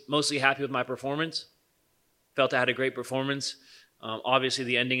 mostly happy with my performance. Felt I had a great performance. Obviously,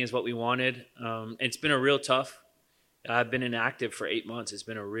 the ending is what we wanted. It's been a real tough. I've been inactive for 8 months. It's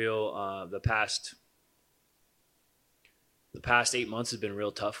been a real the past 8 months has been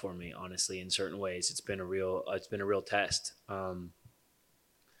real tough for me, honestly. In certain ways, it's been a real test.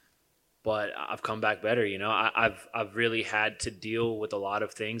 But I've come back better. I've really had to deal with a lot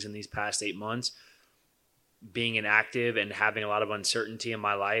of things in these past 8 months, being inactive and having a lot of uncertainty in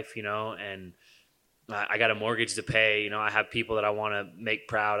my life. And I got a mortgage to pay. I have people that I want to make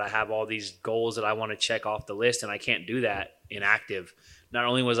proud. I have all these goals that I want to check off the list, and I can't do that inactive. Not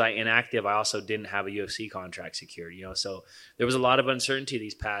only was I inactive, I also didn't have a UFC contract secured. So there was a lot of uncertainty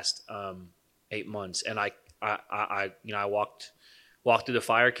these past 8 months, and I walked through the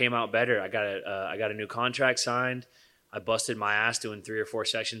fire, came out better. I got a new contract signed. I busted my ass doing 3 or 4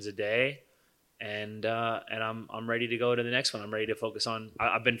 sessions a day. And I'm ready to go to the next one. I'm ready to focus on.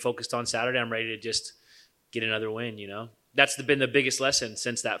 I've been focused on Saturday. I'm ready to just get another win. That's been the biggest lesson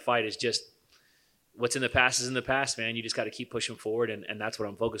since that fight. Is just what's in the past is in the past, man. You just got to keep pushing forward, and that's what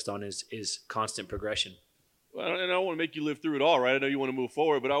I'm focused on is constant progression. Well, and I don't want to make you live through it all, right? I know you want to move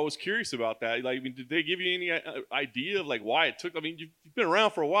forward, but I was curious about that. Did they give you any idea of why it took? You've been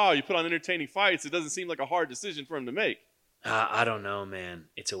around for a while. You put on entertaining fights. It doesn't seem like a hard decision for him to make. I don't know, man.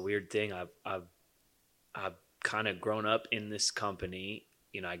 It's a weird thing. I've kind of grown up in this company.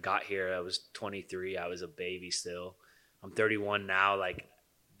 You know, I got here. I was 23. I was a baby still. I'm 31 now. Like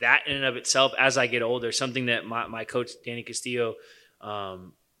that in and of itself, as I get older, something that my coach Danny Castillo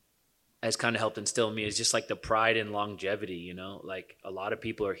has kind of helped instill in me is just like the pride and longevity. You know, like a lot of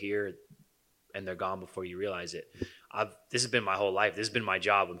people are here and they're gone before you realize it. This has been my whole life. This has been my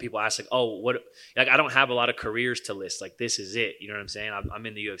job. When people ask like, oh, what, like, I don't have a lot of careers to list. Like, this is it. You know what I'm saying? I'm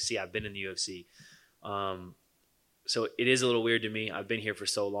in the UFC. I've been in the UFC. So it is a little weird to me. I've been here for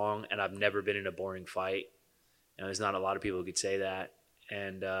so long and I've never been in a boring fight. You know, there's not a lot of people who could say that.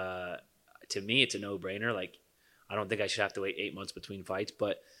 And, to me, it's a no brainer. Like, I don't think I should have to wait 8 months between fights,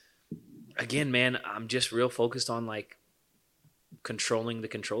 but again, man, I'm just real focused on like controlling the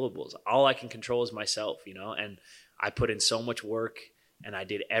controllables. All I can control is myself, you know, and I put in so much work and I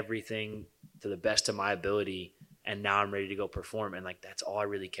did everything to the best of my ability. And now I'm ready to go perform. And like, that's all I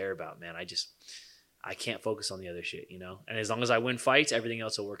really care about, man. I can't focus on the other shit, you know? And as long as I win fights, everything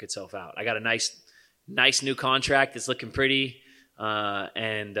else will work itself out. I got a nice new contract. It's looking pretty.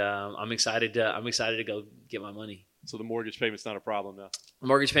 And I'm excited to go get my money. So the mortgage payment's not a problem now.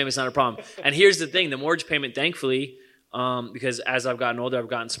 Mortgage payment's not a problem. And here's the thing, the mortgage payment, thankfully, because as I've gotten older, I've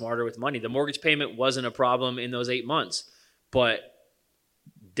gotten smarter with money. The mortgage payment wasn't a problem in those 8 months, but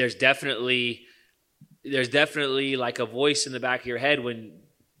there's definitely like a voice in the back of your head when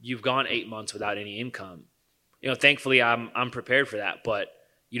you've gone 8 months without any income. You know, thankfully I'm prepared for that, but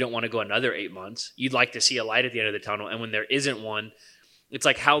you don't want to go another 8 months. You'd like to see a light at the end of the tunnel. And when there isn't one, it's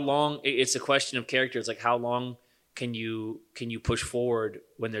like how long, it's a question of character. It's like how long can you push forward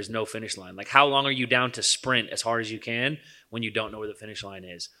when there's no finish line? Like how long are you down to sprint as hard as you can when you don't know where the finish line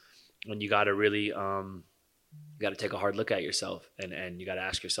is? When you got to really, you got to take a hard look at yourself and you got to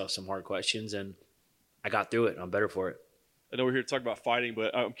ask yourself some hard questions. And I got through it. I'm better for it. I know we're here to talk about fighting,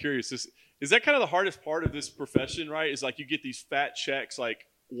 but I'm curious, is that kind of the hardest part of this profession, right? Is like you get these fat checks like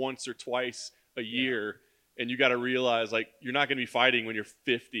once or twice a year. And you got to realize, like, you're not going to be fighting when you're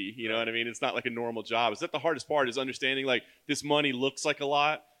 50. You know what I mean? It's not like a normal job. Is that the hardest part? Is understanding, like, this money looks like a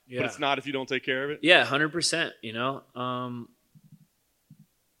lot, but it's not if you don't take care of it? Yeah, 100%. You know,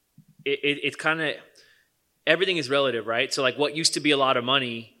 it's kind of everything is relative, right? So, like, what used to be a lot of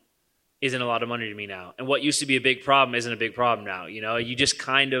money isn't a lot of money to me now, and what used to be a big problem isn't a big problem now. You know, you just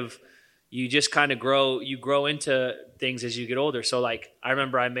kind of grow into things as you get older. So, like, I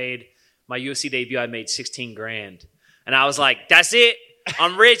remember I made my UFC debut, I made $16,000. And I was like, that's it.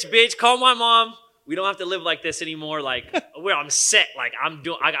 I'm rich, bitch. Call my mom. We don't have to live like this anymore. Like, I'm set. Like, I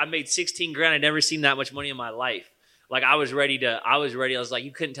made $16,000. I'd never seen that much money in my life. Like, I was ready. I was like,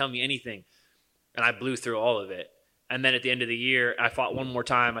 you couldn't tell me anything. And I blew through all of it. And then at the end of the year, I fought one more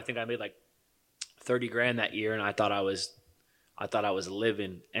time. I think I made like $30,000 that year. And I thought I was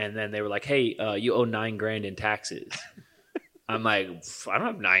living. And then they were like, hey, you owe $9,000 in taxes. I'm like, I don't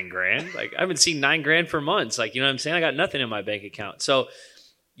have $9,000. Like, I haven't seen $9,000 for months. Like, you know what I'm saying? I got nothing in my bank account. So,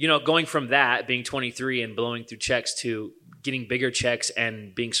 you know, going from that, being 23 and blowing through checks to getting bigger checks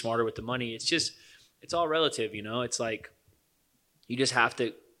and being smarter with the money, it's all relative, you know? It's like, you have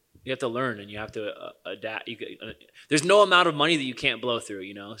to learn and you have to adapt. There's no amount of money that you can't blow through,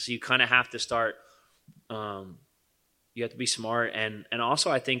 you know? So you kind of have to start, you have to be smart. And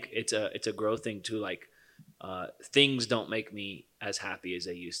also I think it's a growth thing too. Like, things don't make me as happy as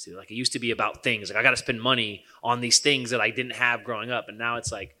they used to. Like, it used to be about things. Like, I got to spend money on these things that I didn't have growing up. And now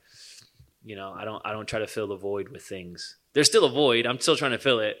it's like, you know, I don't try to fill the void with things. There's still a void. I'm still trying to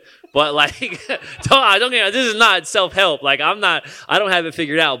fill it. But like, don't get, this is not self-help. Like, I don't have it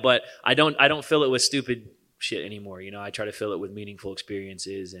figured out, but I don't fill it with stupid shit anymore. You know, I try to fill it with meaningful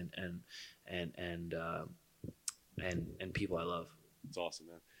experiences and people I love. That's awesome,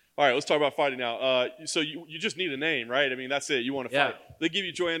 man. All right, let's talk about fighting now. So you just need a name, right? I mean, that's it. You want to fight. They give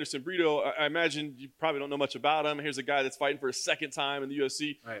you Joy Anderson Brito. I imagine you probably don't know much about him. Here's a guy that's fighting for a second time in the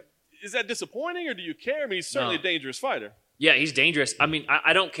UFC. Right. Is that disappointing, or do you care? I mean, he's certainly a dangerous fighter. Yeah, he's dangerous. I mean,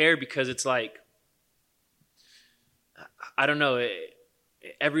 I don't care because it's like, I don't know.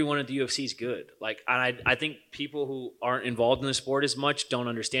 Everyone at the UFC is good. Like, I think people who aren't involved in the sport as much don't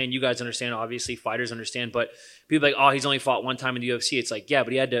understand. You guys understand, obviously. Fighters understand. But people are like, oh, he's only fought one time in the UFC. It's like, yeah,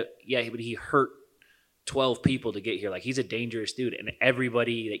 but he hurt 12 people to get here. Like, he's a dangerous dude. And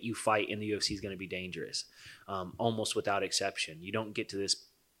everybody that you fight in the UFC is going to be dangerous, almost without exception. You don't get to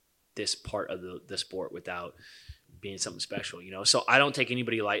this part of the sport without being something special, you know? So I don't take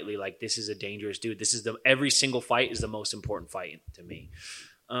anybody lightly. Like, this is a dangerous dude. Every single fight is the most important fight to me.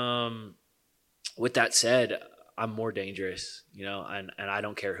 With that said, I'm more dangerous, you know, and I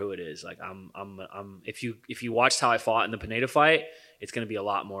don't care who it is. Like I'm if you watched how I fought in the Pineda fight, it's going to be a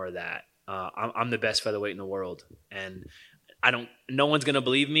lot more of that. I'm the best featherweight in the world, and no one's going to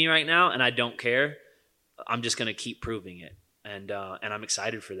believe me right now, and I don't care. I'm just going to keep proving it. And I'm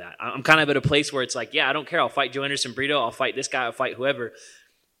excited for that. I'm kind of at a place where it's like, yeah, I don't care. I'll fight Joe Anderson Brito. I'll fight this guy. I'll fight whoever.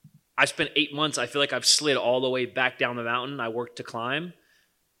 I spent 8 months. I feel like I've slid all the way back down the mountain. I worked to climb.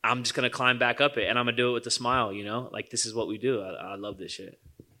 I'm just going to climb back up it, and I'm going to do it with a smile, you know? Like, this is what we do. I love this shit.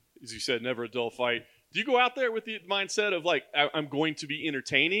 As you said, never a dull fight. Do you go out there with the mindset of, like, I'm going to be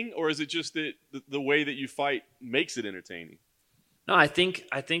entertaining, or is it just that the way that you fight makes it entertaining? No, I think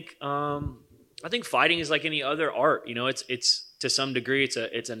fighting is like any other art. You know, it's to some degree,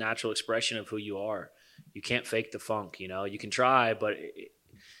 it's a natural expression of who you are. You can't fake the funk. You know, you can try, but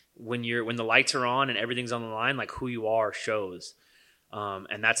when the lights are on and everything's on the line, like who you are shows,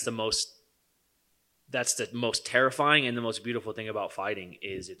 and that's the most terrifying and the most beautiful thing about fighting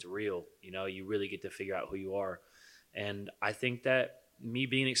is it's real. You know, you really get to figure out who you are, and I think that me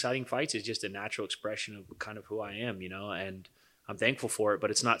being exciting fights is just a natural expression of kind of who I am. You know, and I'm thankful for it, but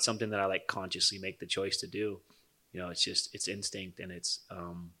it's not something that I like consciously make the choice to do. You know, it's instinct, and it's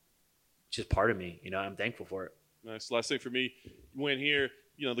just part of me. You know, I'm thankful for it. Nice. Last thing for me, you went here,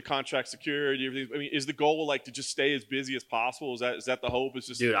 you know, the contract secured, everything. I mean, is the goal like to just stay as busy as possible? Is that the hope? It's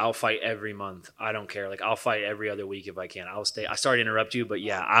just, dude, I'll fight every month. I don't care. Like, I'll fight every other week if I can. I'll stay. I sorry to interrupt you, but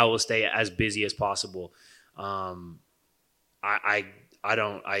yeah, I will stay as busy as possible. I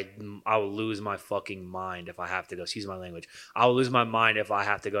will lose my fucking mind if I have to go. Excuse my language. I will lose my mind if I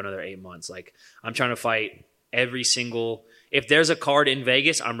have to go another 8 months. Like, I'm trying to fight every single. If there's a card in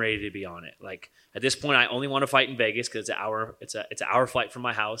Vegas, I'm ready to be on it. Like, at this point, I only want to fight in Vegas because it's an hour flight from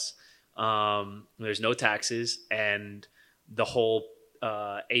my house. There's no taxes, and the whole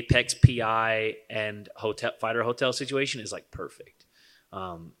Apex PI and fighter hotel situation is like perfect.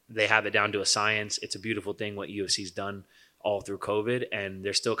 They have it down to a science. It's a beautiful thing what UFC's done all through COVID, and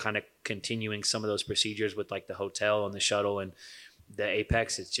they're still kind of continuing some of those procedures with like the hotel and the shuttle and the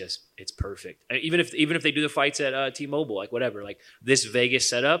Apex. It's perfect. Even if they do the fights at T-Mobile, like whatever, like this Vegas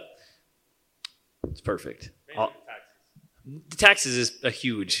setup, it's perfect. The taxes is a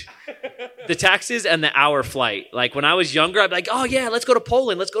huge. The taxes and the hour flight. Like when I was younger, I'd be like, oh yeah, let's go to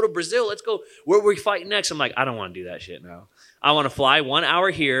Poland, let's go to Brazil, let's go. Where are we fighting next? I'm like, I don't want to do that shit now. I want to fly 1 hour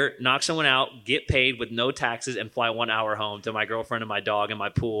here, knock someone out, get paid with no taxes, and fly 1 hour home to my girlfriend and my dog and my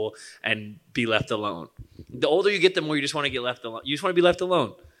pool and be left alone. The older you get, the more you just want to get left alone. You just want to be left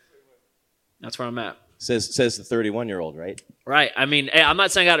alone. That's where I'm at. Says the 31-year-old, right? Right. I mean, hey, I'm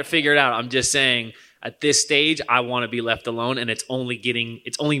not saying I got to figure it out. I'm just saying at this stage, I want to be left alone, and it's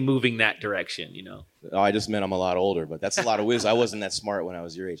only moving that direction, you know? Oh, I just meant I'm a lot older, but that's a lot of wisdom. I wasn't that smart when I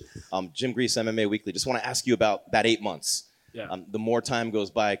was your age. Jim Grease, MMA Weekly. Just want to ask you about that 8 months. Yeah. The more time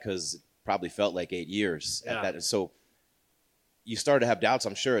goes by, because it probably felt like 8 years. Yeah. At that. So you started to have doubts,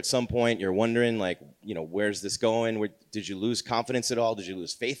 I'm sure, at some point. You're wondering, like, you know, where's this going? Did you lose confidence at all? Did you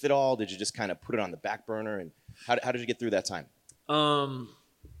lose faith at all? Did you just kind of put it on the back burner? And how did you get through that time?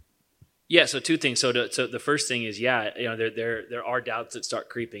 Yeah, so two things. So the first thing is, yeah, you know, there are doubts that start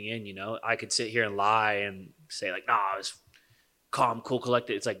creeping in, you know. I could sit here and lie and say, like, nah, I was calm, cool,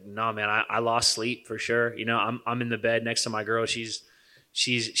 collected. It's like, nah, man, I lost sleep for sure. You know, I'm in the bed next to my girl. She's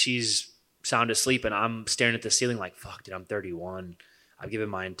sound asleep, and I'm staring at the ceiling like, fuck, dude, I'm 31. I've given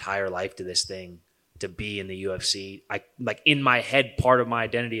my entire life to this thing, to be in the UFC. I, like, in my head, part of my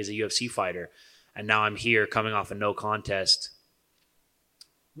identity is a UFC fighter. And now I'm here coming off a no contest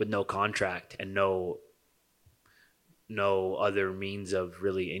with no contract and no other means of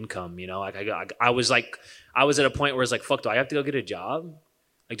really income, you know? Like I was at a point where it's like, fuck, do I have to go get a job?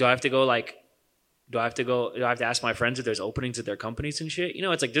 Like, do I have to ask my friends if there's openings at their companies and shit? You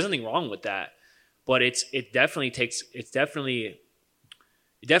know, it's like, there's nothing wrong with that, but it definitely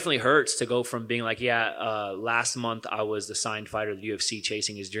hurts to go from being like, yeah, last month I was the signed fighter of the UFC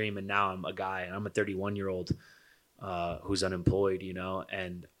chasing his dream, and now I'm a guy, and I'm a 31-year-old who's unemployed, you know,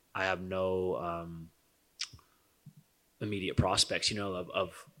 and I have no immediate prospects, you know,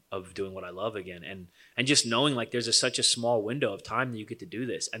 of doing what I love again, and just knowing like there's such a small window of time that you get to do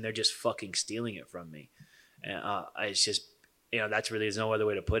this, and they're just fucking stealing it from me, and it's just, you know, there's no other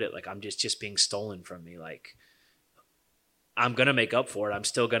way to put it. Like, I'm just being stolen from me. Like, I'm going to make up for it. I'm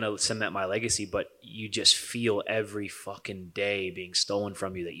still going to cement my legacy, but you just feel every fucking day being stolen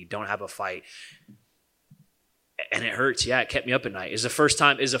from you, that you don't have a fight. And it hurts. Yeah, it kept me up at night. It's the first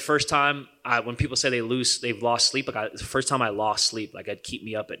time when people say they've lost sleep. Like, it's the first time I lost sleep. Like, it'd keep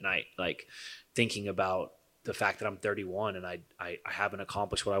me up at night, like thinking about the fact that I'm 31 and I haven't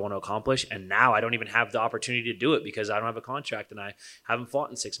accomplished what I want to accomplish. And now I don't even have the opportunity to do it because I don't have a contract and I haven't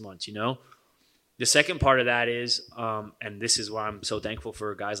fought in 6 months, you know? The second part of that is, and this is why I'm so thankful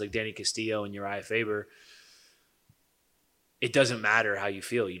for guys like Danny Castillo and Uriah Faber, it doesn't matter how you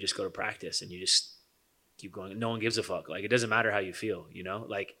feel. You just go to practice and you just keep going. No one gives a fuck. Like, it doesn't matter how you feel, you know?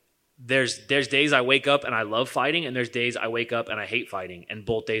 Like, there's days I wake up and I love fighting, and there's days I wake up and I hate fighting, and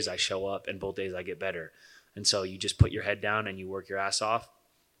both days I show up and both days I get better. And so you just put your head down and you work your ass off.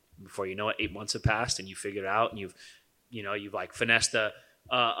 Before you know it, 8 months have passed and you figured it out, and you've like finessed a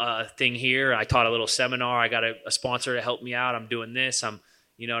thing here. I taught a little seminar. I got a sponsor to help me out. I'm doing this.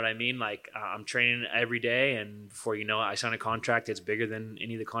 You know what I mean? Like, I'm training every day, and before you know it, I signed a contract that's bigger than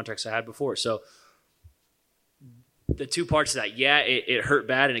any of the contracts I had before. So the two parts of that, yeah, it hurt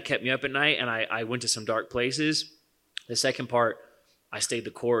bad and it kept me up at night, and I went to some dark places. The second part, I stayed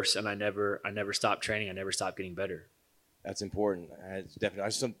the course, and I never stopped training. I never stopped getting better. That's important. It's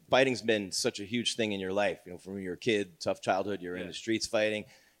definitely. Fighting's been such a huge thing in your life. You know, from when you're a kid, tough childhood, you're in the streets fighting.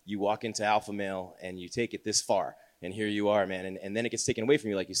 You walk into Alpha Male, and you take it this far. And here you are, man. And then it gets taken away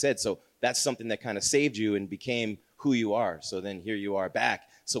from you, like you said. So that's something that kind of saved you and became who you are. So then here you are back.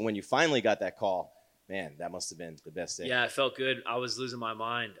 So when you finally got that call, man, that must have been the best day. Yeah, it felt good. I was losing my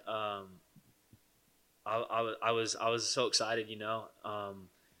mind. I was so excited, you know.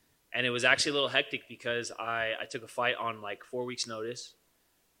 And it was actually a little hectic because I took a fight on like 4 weeks' notice.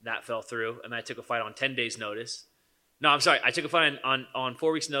 That fell through. And I took a fight on 10 days' notice. No, I'm sorry. I took a fight on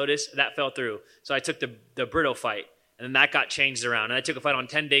 4 weeks' notice. That fell through. So I took the Brito fight, and then that got changed around. And I took a fight on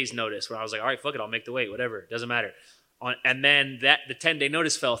 10 days' notice where I was like, all right, fuck it. I'll make the weight, whatever. Doesn't matter. And then the 10-day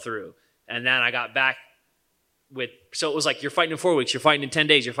notice fell through. And then I got back so it was like, you're fighting in 4 weeks, you're fighting in 10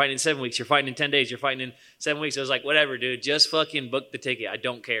 days, you're fighting in 7 weeks, you're fighting in 10 days, you're fighting in 7 weeks. I was like, whatever, dude, just fucking book the ticket. I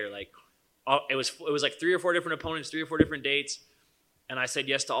don't care. Like, it was like 3 or 4 different opponents, 3 or 4 different dates. And I said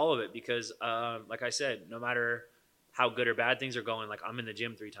yes to all of it because, like I said, no matter how good or bad things are going, like, I'm in the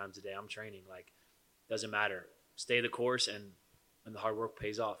gym 3 times a day. I'm training. Like, doesn't matter. Stay the course, and the hard work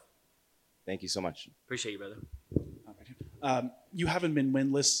pays off. Thank you so much. Appreciate you, brother. You haven't been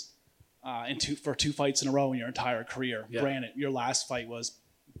winless for 2 fights in a row in your entire career. Yeah. Granted, your last fight was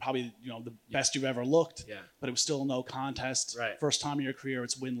probably the best you've ever looked. Yeah. But it was still no contest. Right. First time in your career,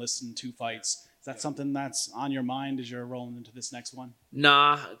 it's winless in 2 fights. Is that something that's on your mind as you're rolling into this next one?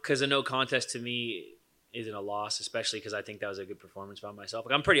 Nah, because a no contest to me isn't a loss, especially because I think that was a good performance by myself.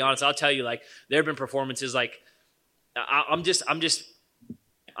 Like, I'm pretty honest. I'll tell you, like, there have been performances like I'm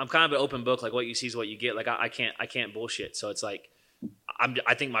kind of an open book. Like, what you see is what you get. Like, I can't bullshit. So it's like,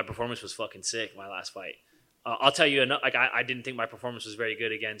 I think my performance was fucking sick my last fight. I'll tell you, like, I didn't think my performance was very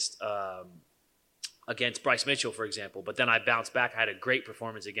good against Bryce Mitchell, for example. But then I bounced back. I had a great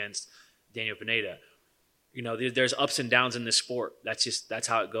performance against Daniel Pineda. You know, there's ups and downs in this sport. That's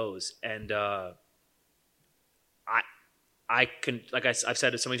how it goes. And I can, like I've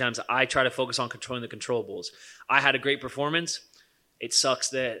said it so many times, I try to focus on controlling the controllables. I had a great performance. It sucks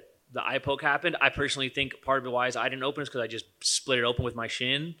that the eye poke happened. I personally think part of it why I didn't open is because I just split it open with my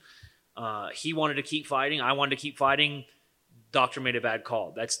shin. He wanted to keep fighting. I wanted to keep fighting. Doctor made a bad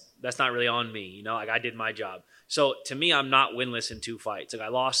call. That's not really on me. You know, like, I did my job. So to me, I'm not winless in 2 fights. Like, I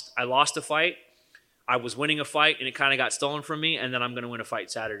lost a fight. I was winning a fight and it kind of got stolen from me. And then I'm going to win a fight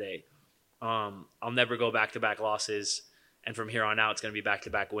Saturday. I'll never go back-to-back losses. And from here on out, it's going to be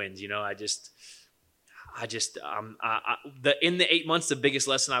back-to-back wins. You know, in the 8 months, the biggest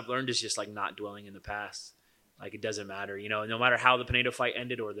lesson I've learned is just, like, not dwelling in the past. Like, it doesn't matter. You know, no matter how the Pineda fight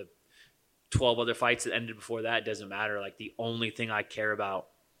ended or the 12 other fights that ended before that, it doesn't matter. Like, the only thing I care about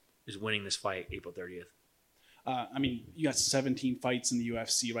is winning this fight April 30th. I mean, you got 17 fights in the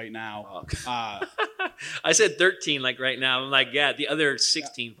UFC right now. I said 13, like, right now. I'm like, yeah, the other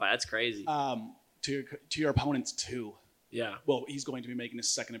 16 fights. That's crazy. To your opponent's 2. Yeah. Well, he's going to be making his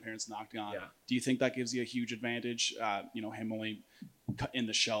second appearance in the Octagon. Yeah. Do you think that gives you a huge advantage? Him only in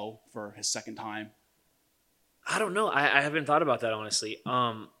the show for his second time. I don't know. I haven't thought about that, honestly.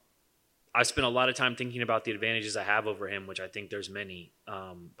 I spent a lot of time thinking about the advantages I have over him, which I think there's many.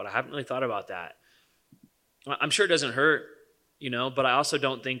 But I haven't really thought about that. I'm sure it doesn't hurt, you know, but I also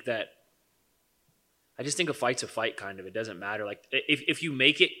don't think that. I just think a fight's a fight, kind of. It doesn't matter. Like, if you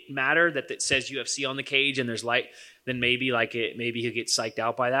make it matter that it says UFC on the cage and there's light, then maybe he'll get psyched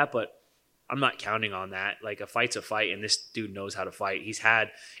out by that. But I'm not counting on that. Like, a fight's a fight, and this dude knows how to fight.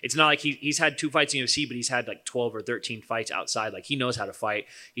 It's not like he's had 2 fights in UFC, but he's had like 12 or 13 fights outside. Like, he knows how to fight.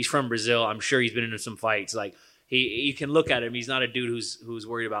 He's from Brazil. I'm sure he's been into some fights. Like, you can look at him. He's not a dude who's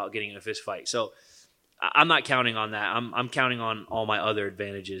worried about getting in a fist fight. So I'm not counting on that. I'm counting on all my other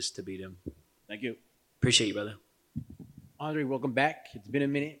advantages to beat him. Thank you. Appreciate you, brother. Andre, welcome back. It's been a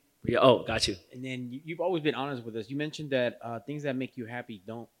minute. Yeah. Oh, got you. And then you've always been honest with us. You mentioned that things that make you happy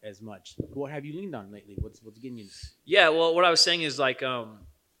don't as much. What have you leaned on lately? What's getting you? Yeah. Well, what I was saying is like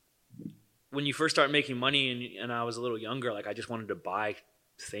when you first start making money and I was a little younger, like I just wanted to buy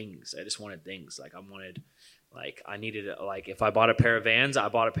things. I just wanted things. I needed like if I bought a pair of Vans, I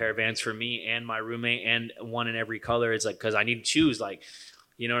bought a pair of Vans for me and my roommate and one in every color. It's like because I need shoes. Like,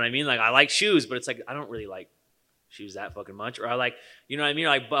 you know what I mean? Like I like shoes, but it's like I don't really like shoes that fucking much. Or I like, you know what I mean?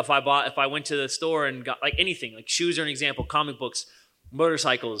 Like if I went to the store and got like anything, like shoes are an example, comic books,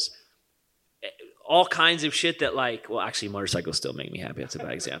 motorcycles, all kinds of shit that like, well, actually motorcycles still make me happy. That's a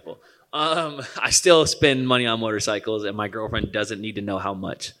bad example. I still spend money on motorcycles and my girlfriend doesn't need to know how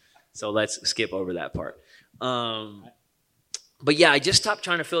much. So let's skip over that part. But yeah, I just stopped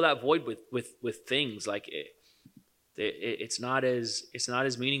trying to fill that void with things like it's not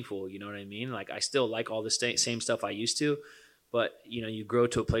as meaningful. You know what I mean? Like I still like all the same stuff I used to, but you know, you grow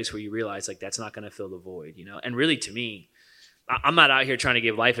to a place where you realize like that's not going to fill the void, you know? And really to me, I'm not out here trying to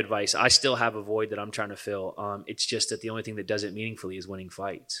give life advice. I still have a void that I'm trying to fill. It's just that the only thing that does it meaningfully is winning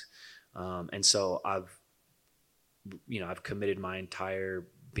fights. And so I've committed my entire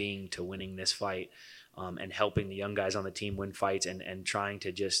being to winning this fight. And helping the young guys on the team win fights and trying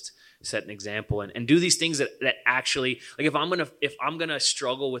to just set an example and do these things that actually like if I'm gonna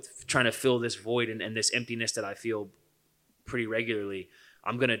struggle with trying to fill this void and this emptiness that I feel pretty regularly,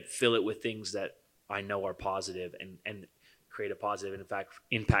 I'm gonna fill it with things that I know are positive and create a positive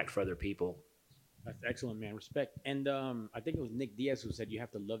impact for other people. That's excellent, man. Respect. And I think it was Nick Diaz who said you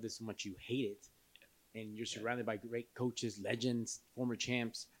have to love this so much you hate it, and you're surrounded by great coaches, legends, former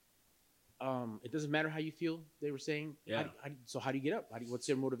champs. It doesn't matter how you feel, they were saying. Yeah. So how do you get up? What's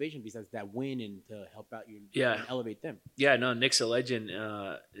their motivation besides that win and to help out you and elevate them? Yeah, no, Nick's a legend.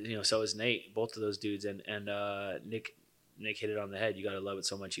 So is Nate, both of those dudes. And Nick hit it on the head. You got to love it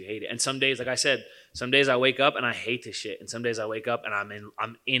so much you hate it. And some days, like I said, some days I wake up and I hate this shit. And some days I wake up and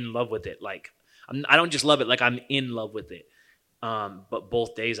I'm in love with it. Like I don't just love it, like I'm in love with it. But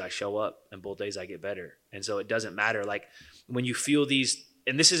both days I show up and both days I get better. And so it doesn't matter. Like when you feel these,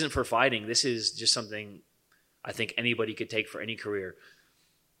 and this isn't for fighting. This is just something I think anybody could take for any career.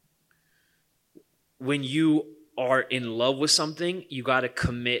 When you are in love with something, you got to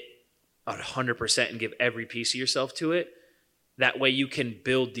commit 100% and give every piece of yourself to it. That way you can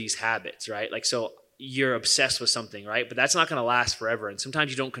build these habits, right? Like, so you're obsessed with something, right? But that's not going to last forever. And sometimes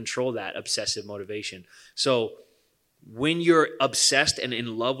you don't control that obsessive motivation. So when you're obsessed and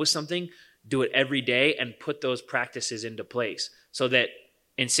in love with something, do it every day and put those practices into place so that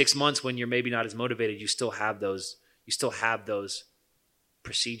in 6 months, when you're maybe not as motivated, you still have those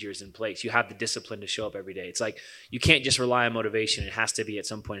procedures in place. You have the discipline to show up every day. It's like you can't just rely on motivation. It has to be at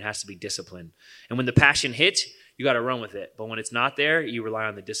some point. It has to be discipline. And when the passion hits, you got to run with it. But when it's not there, you rely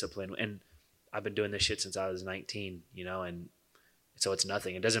on the discipline. And I've been doing this shit since I was 19, you know, and so it's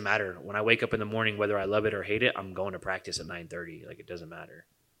nothing. It doesn't matter. When I wake up in the morning, whether I love it or hate it, I'm going to practice at 9:30. Like, it doesn't matter.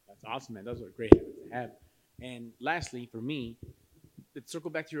 That's awesome, man. Those are great habits to have. And lastly, for me, let's circle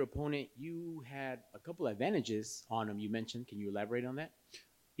back to your opponent. You had a couple of advantages on him, you mentioned. Can you elaborate on that?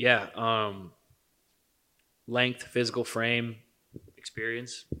 Yeah. Length, physical frame,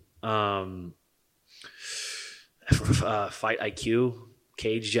 experience, fight IQ,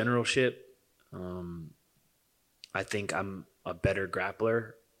 cage generalship. I think I'm a better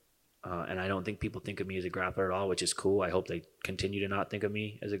grappler, and I don't think people think of me as a grappler at all, which is cool. I hope they continue to not think of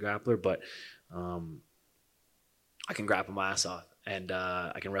me as a grappler, but I can grapple my ass off, and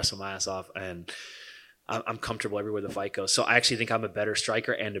I can wrestle my ass off, and I'm comfortable everywhere the fight goes. So I actually think I'm a better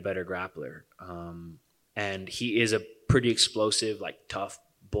striker and a better grappler. And he is a pretty explosive, like tough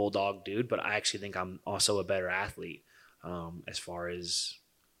bulldog dude, but I actually think I'm also a better athlete as far as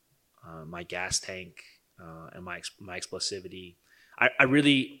my gas tank and my explosivity. I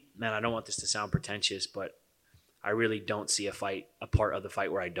really, man, I don't want this to sound pretentious, but I really don't see a part of the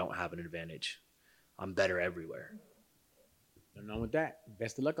fight where I don't have an advantage. I'm better everywhere. Nothing wrong with that.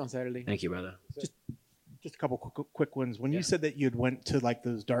 Best of luck on Saturday. Thank you, brother. Just a couple quick ones. When you said that you had went to like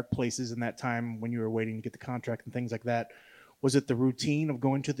those dark places in that time when you were waiting to get the contract and things like that, was it the routine of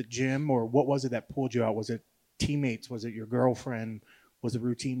going to the gym, or what was it that pulled you out? Was it teammates? Was it your girlfriend? Was it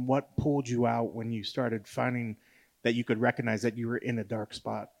routine? What pulled you out when you started finding that you could recognize that you were in a dark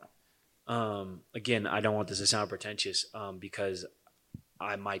spot? Again, I don't want this to sound pretentious because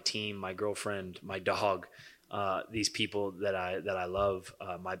my team, my girlfriend, my dog, these people that I love,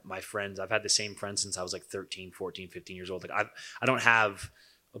 my friends, I've had the same friends since I was like 13, 14, 15 years old. Like I don't have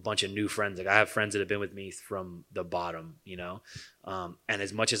a bunch of new friends. Like I have friends that have been with me from the bottom, you know? And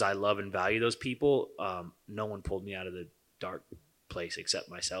as much as I love and value those people, no one pulled me out of the dark place except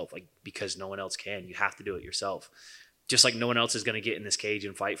myself, like, because no one else can. You have to do it yourself. Just like no one else is going to get in this cage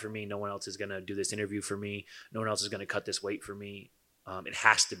and fight for me. No one else is going to do this interview for me. No one else is going to cut this weight for me. It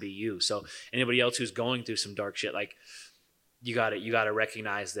has to be you. So anybody else who's going through some dark shit, like you got to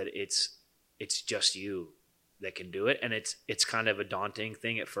recognize that it's just you that can do it. And it's kind of a daunting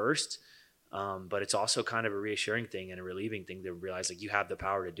thing at first. But it's also kind of a reassuring thing and a relieving thing to realize like you have the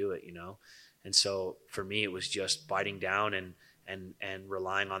power to do it, you know? And so for me, it was just biting down and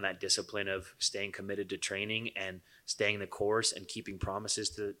relying on that discipline of staying committed to training and staying the course and keeping promises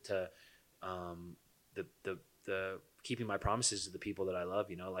to keeping my promises to the people that I love,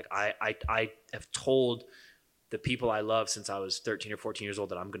 you know, like I have told the people I love since I was 13 or 14 years old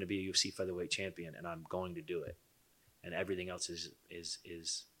that I'm going to be a UFC featherweight champion and I'm going to do it. And everything else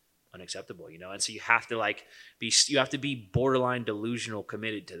is unacceptable, you know? And so you have to be borderline delusional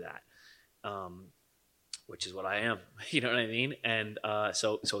committed to that. Which is what I am, you know what I mean? And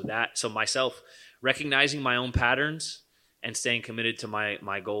so myself recognizing my own patterns and staying committed to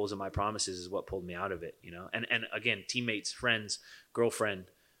my goals and my promises is what pulled me out of it, you know? And again, teammates, friends, girlfriend,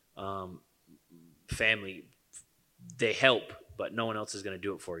 family, they help, but no one else is going to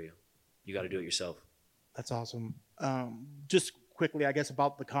do it for you. You got to do it yourself. That's awesome. Just quickly, I guess,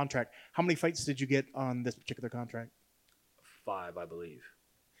 about the contract. How many fights did you get on this particular contract? 5, I believe.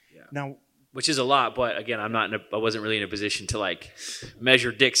 Yeah. Now, which is a lot, but again, I wasn't really in a position to like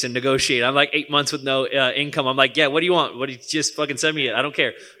measure dicks and negotiate. I'm like 8 months with no income. I'm like, yeah, what do you want? Just fucking send me it. I don't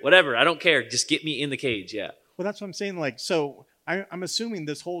care. Whatever. I don't care. Just get me in the cage. Yeah. Well, that's what I'm saying. Like, so I'm assuming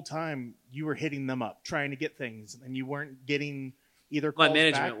this whole time you were hitting them up, trying to get things, and you weren't getting either calls My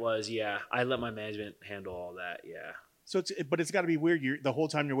management back? was, yeah. I let my management handle all that. Yeah. So it's got to be weird. The whole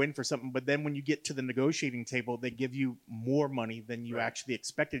time you're waiting for something, but then when you get to the negotiating table, they give you more money than you actually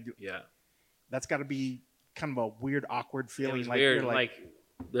expected. Yeah. That's got to be kind of a weird, awkward feeling. It was like weird. You're like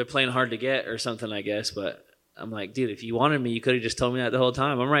they're playing hard to get or something, I guess. But I'm like, dude, if you wanted me, you could have just told me that the whole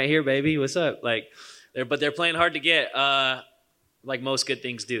time. I'm right here, baby. What's up? Like, they're playing hard to get, like most good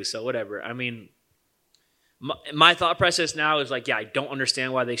things do. So whatever. I mean, my thought process now is like, yeah, I don't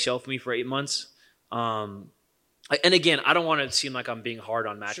understand why they shelved me for 8 months. And again, I don't want to seem like I'm being hard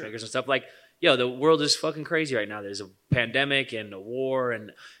on matchmakers and stuff. Like, yo, the world is fucking crazy right now. There's a pandemic and a war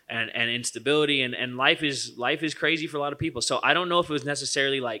and instability and life is crazy for a lot of people. So I don't know if it was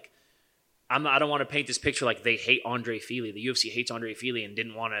necessarily like I don't want to paint this picture like they hate Andre Fili. The UFC hates Andre Fili and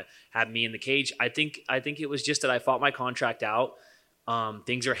didn't want to have me in the cage. I think it was just that I fought my contract out.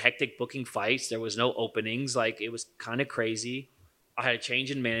 Things are hectic booking fights. There was no openings. Like it was kind of crazy. I had a change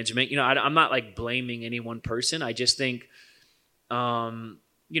in management. You know, I'm not like blaming any one person. I just think,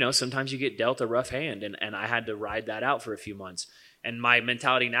 you know, sometimes you get dealt a rough hand and I had to ride that out for a few months. And my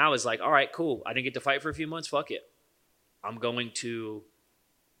mentality now is like, all right, cool. I didn't get to fight for a few months. Fuck it. I'm going to,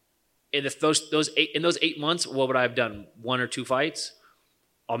 in those 8 months, what would I have done? 1 or 2 fights?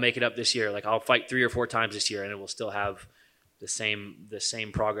 I'll make it up this year. Like I'll fight 3 or 4 times this year and it will still have the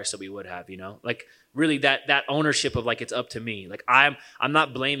same progress that we would have, you know, like really that ownership of like, it's up to me. Like I'm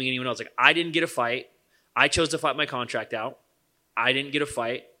not blaming anyone else. Like I didn't get a fight. I chose to fight my contract out. I didn't get a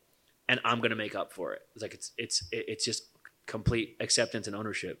fight and I'm going to make up for it. It's like, it's just complete acceptance and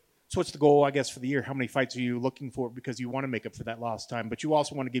ownership. So what's the goal, I guess, for the year? How many fights are you looking for? Because you want to make up for that lost time, but you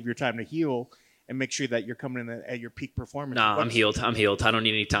also want to give your time to heal and make sure that you're coming in at your peak performance. Nah, I'm healed. I don't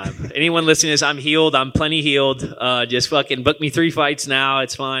need any time. Anyone listening to this, I'm healed. I'm plenty healed. Just fucking book me 3 fights now.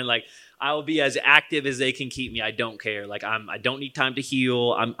 It's fine. Like I will be as active as they can keep me. I don't care. Like I don't need time to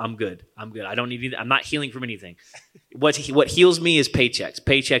heal. I'm good. I'm good. I don't need. I'm not healing from anything. What heals me is paychecks.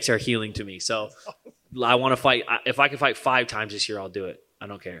 Paychecks are healing to me. So I want to fight. If I can fight 5 times this year, I'll do it. I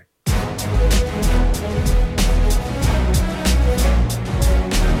don't care.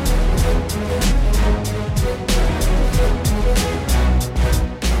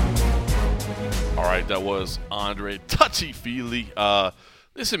 All right, that was Andre Touchy Fili.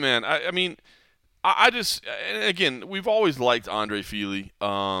 Listen, man, I mean, I just, and again, we've always liked Andre Fili.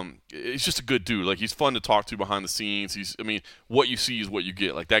 He's just a good dude. Like, he's fun to talk to behind the scenes. I mean, what you see is what you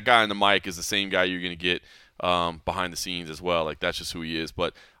get. Like, that guy on the mic is the same guy you're going to get behind the scenes as well. Like, that's just who he is.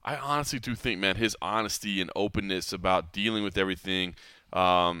 But I honestly do think, man, his honesty and openness about dealing with everything,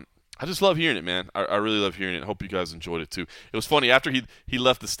 I just love hearing it, man. I really love hearing it. I hope you guys enjoyed it too. It was funny after he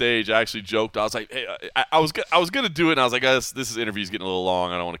left the stage. I actually joked. I was like, hey, I was gonna do it, and I was like, guys, this interview's getting a little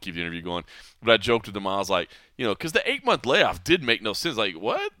long. I don't want to keep the interview going, but I joked with him. I was like, because the 8-month layoff did make no sense. Like,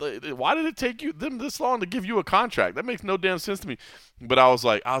 what? Why did it take them this long to give you a contract? That makes no damn sense to me. But I was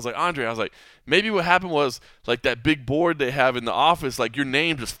like, Andre, maybe what happened was like that big board they have in the office, like your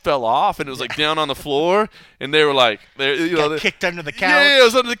name just fell off and it was like down on the floor, and they were like, kicked under the couch. Yeah, it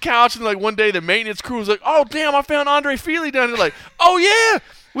was under the couch, and like one day the maintenance crew was like, oh damn, I found Andre Fili down there. Like, oh yeah.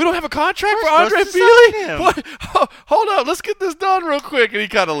 We don't have a contract for Andre Fili? What? Hold up, let's get this done real quick. And he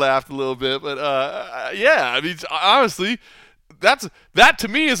kind of laughed a little bit. But, yeah, I mean, honestly, that to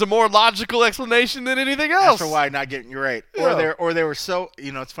me is a more logical explanation than anything else. That's for why not getting you right. Yeah. Or they were so,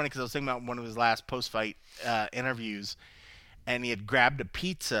 it's funny because I was thinking about one of his last post-fight interviews, and he had grabbed a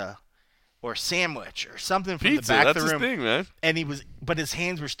pizza or a sandwich or something from the back of the room. That's his thing, man. And but his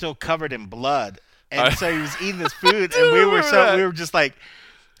hands were still covered in blood. And so he was eating his food, and we were just like,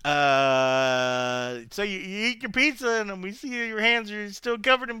 so you eat your pizza and we see your hands are still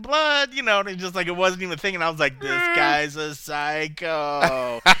covered in blood, and it's just like it wasn't even a thing. And I was like, this guy's a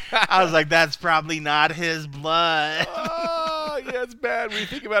psycho. I was like, that's probably not his blood. Oh, yeah, it's bad when you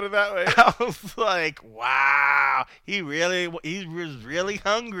think about it that way. I was like, wow, he was really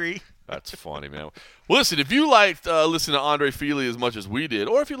hungry. That's funny, man. Well, listen, if you liked listening to Andre Fili as much as we did,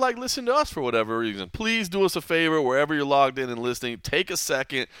 or if you like listening to us for whatever reason, please do us a favor wherever you're logged in and listening. Take a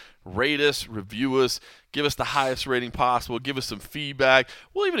second, rate us, review us, give us the highest rating possible, give us some feedback.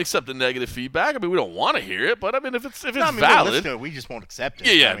 We'll even accept the negative feedback. I mean, we don't want to hear it, but I mean, if it's valid, we'll listen to it. We just won't accept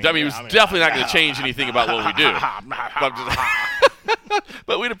it. Yeah. I mean, it's definitely not going to change anything about what we do.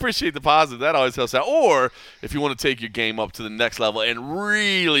 But we'd appreciate the positive. That always helps out. Or if you want to take your game up to the next level and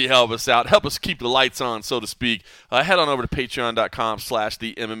really help us out, help us keep the lights on, so to speak, head on over to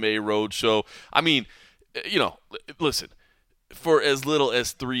patreon.com/the MMA Roadshow. I mean, listen, for as little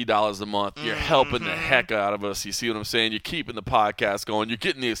as $3 a month, you're helping the heck out of us. You see what I'm saying? You're keeping the podcast going. You're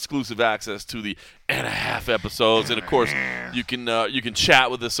getting the exclusive access to the and a half episodes. And, of course, you can chat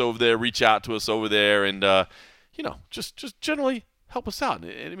with us over there, reach out to us over there, and, just generally help us out. And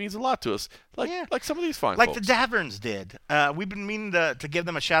it means a lot to us, like some of these fine folks. Like the Daverns did. We've been meaning to give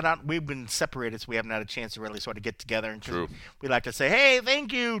them a shout-out. We've been separated, so we haven't had a chance to really sort of get together. And True. We like to say, hey,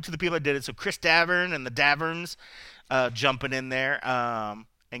 thank you to the people that did it. So Chris Davern and the Daverns jumping in there and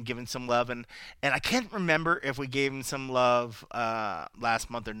giving some love. And I can't remember if we gave him some love last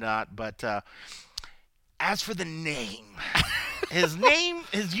month or not, but as for the name, his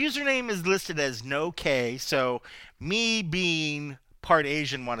username is listed as No K, so me being part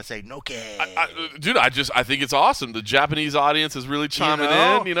Asian want to say No K. Dude, I think it's awesome. The Japanese audience is really chiming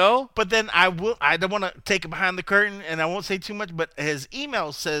in, But then I don't want to take it behind the curtain, and I won't say too much, but his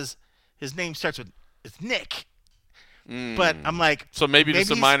email says his name starts with, it's Nick. But I'm like, so maybe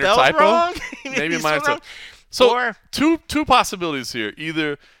just a minor typo. Wrong. maybe a minor wrong. typo. So two possibilities here.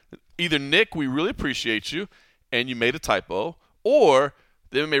 Either Nick, we really appreciate you, and you made a typo, or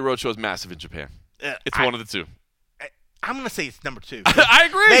the MMA Roadshow is massive in Japan. It's one of the two. I'm going to say it's number two. I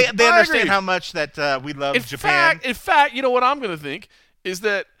agree. They understand how much that we love Japan. In fact, you know what I'm going to think is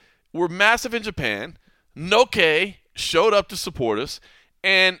that we're massive in Japan. Noke showed up to support us,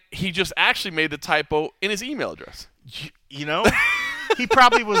 and he just actually made the typo in his email address. He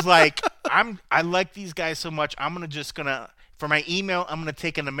probably was like, I like these guys so much, for my email, I'm going to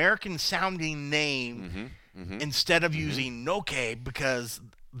take an American-sounding name instead of using Noke because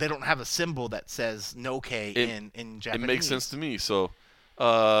they don't have a symbol that says Noke in Japanese. It makes sense to me. So,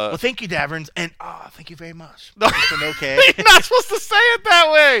 well, thank you, Daverns, and thank you very much. Mr. Noke. You're not supposed to say it that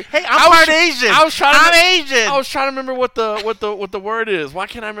way. Hey, I'm part Asian. Asian. I was trying to remember what the word is. Why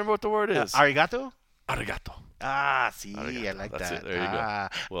can't I remember what the word is? Arigato. Arigato. See, Arigato. I like That's that. It. There you go.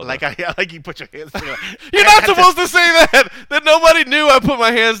 Well I like you put your hands together. You're not supposed to say that. That nobody knew I put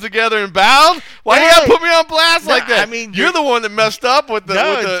my hands together and bowed. Why do you got to put me on blast like that? I mean, you're the one that messed up with the.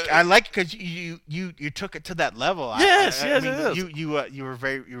 I like it because you took it to that level. Yes, it is. You were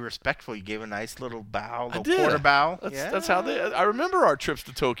very respectful. You gave a nice little bow, quarter bow. That's how they. I remember our trips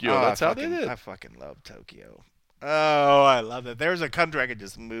to Tokyo. That's how they did. I fucking love Tokyo. Oh, I love it. There's a country I could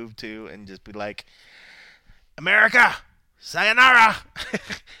just move to and just be like, America, sayonara.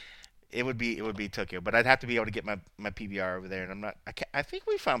 It would be Tokyo, but I'd have to be able to get my PBR over there, and I'm not. I think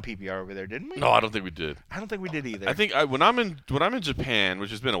we found PBR over there, didn't we? No, I don't think we did. I don't think we did either. I think when I'm in Japan,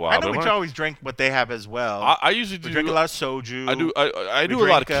 which has been a while. I know we always drink what they have as well. I usually drink a lot of soju. I do a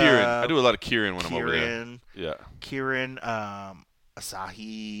lot of Kirin. I do a lot of Kirin when I'm over there. Yeah. Kirin,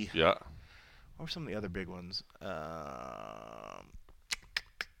 Asahi. Yeah. What were some of the other big ones?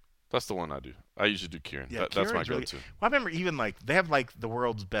 That's the one I do. I usually do Kieran. Yeah, That's my Kieran's really- go-to. Well, I remember even like they have like the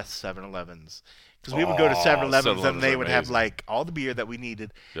world's best 7-Elevens. Because we would go to 7-Elevens 7-Elevens and they are would have amazing. like all the beer that we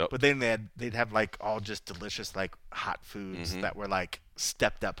needed, Yep. but then they'd have like all just delicious like hot foods that were like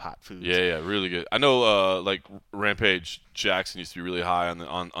stepped up hot foods. Yeah, really good. I know, like Rampage Jackson used to be really high on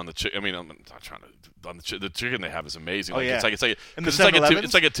the chicken. I mean, I'm not trying to on the chicken they have is amazing. Oh, yeah. it's like And the it's like 7-Elevens?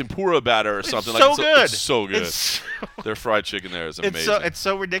 it's like a tempura batter or something. so like good. It's so good. It's Their fried chicken there is amazing. It's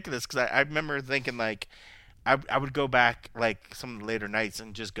so ridiculous because I remember thinking like I would go back like some of the later nights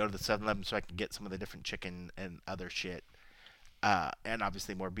and just go to the 7-Eleven so I could get some of the different chicken and other shit, and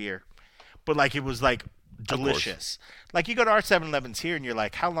obviously more beer. But like it was like delicious. Like you go to our 7-Elevens here and you're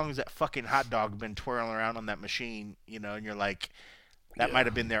like, how long has that fucking hot dog been twirling around on that machine? You know, and you're like, that might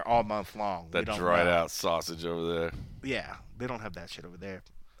have been there all month long. We that don't dried know. out sausage over there. Yeah, they don't have that shit over there.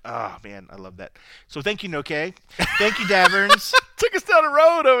 Oh man, I love that. So thank you, Noke. Thank you, Daverns. Took us down the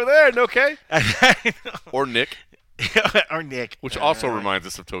road over there, okay? Or Nick, or Nick, which also reminds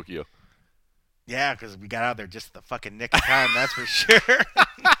us of Tokyo. Yeah, because we got out there just the fucking nick of time, that's for sure.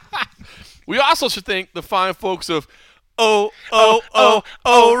 We also should thank the fine folks of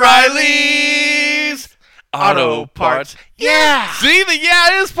O'Reilly's Auto Parts. Yeah. See, the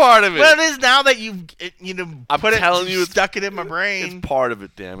yeah is part of it. Well, it is now that you've I'm telling you, it's stuck it in my brain. It's part of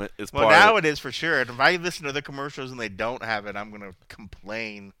it, damn it. It's Well, part now of it. it is for sure. And if I listen to the commercials and they don't have it, I'm going to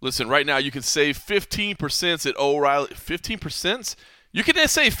complain. Listen, right now you can save 15% at O'Reilly. 15%? You can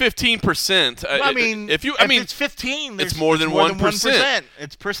just say 15%. Well, I mean, if it's 15, it's more than 1%.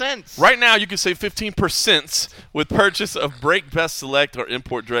 It's percents. Right now, you can save 15% with purchase of Brake Best Select or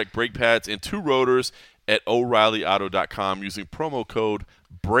Import Direct brake pads and 2 rotors at O'ReillyAuto.com using promo code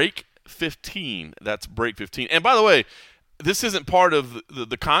BRAKE15. That's BRAKE15. And by the way, this isn't part of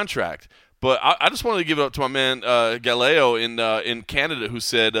the contract, but I just wanted to give it up to my man Galeo in Canada who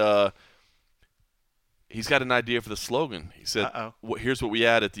said he's got an idea for the slogan. He said, here's what we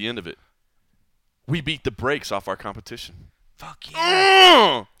add at the end of it. We beat the brakes off our competition. Fuck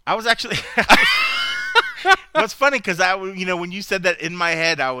yeah. I was actually... What's funny because when you said that in my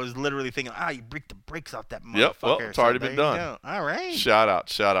head, I was literally thinking, you break the brakes off that motherfucker. Yep, well, it's already been done. Go. All right. Shout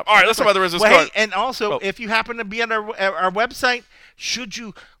out. All right, let's talk about the rest of this card. Hey, and also, if you happen to be on our website, should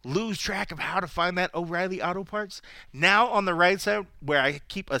you lose track of how to find that O'Reilly Auto Parts, now on the right side where I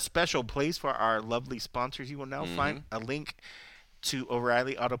keep a special place for our lovely sponsors, you will now find a link to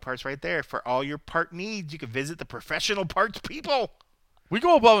O'Reilly Auto Parts right there for all your part needs. You can visit the professional parts people. We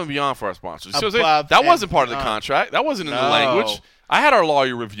go above and beyond for our sponsors. Above that wasn't and part of the beyond. contract. That wasn't in the No. language. I had our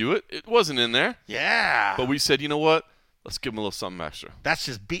lawyer review it. It wasn't in there. Yeah. But we said, you know what? Let's give them a little something extra. That's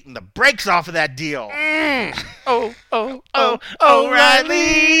just beating the brakes off of that deal.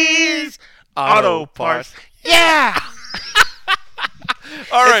 O'Reilly's Auto Parts. Yeah.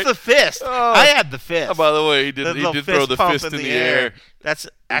 All right. It's the fist. I had the fist. Oh, by the way, he did throw the pump fist in the air. That's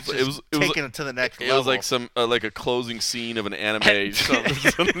actually taking it to the next level. It was like some like a closing scene of an anime. Something.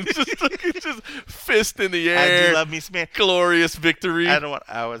 just fist in the air. I do love me some glorious victory. I don't want.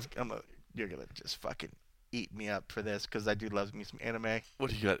 You're gonna just fucking eat me up for this because I do love me some anime. What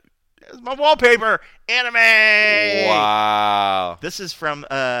do you got? It's my wallpaper. Anime. Wow. This is from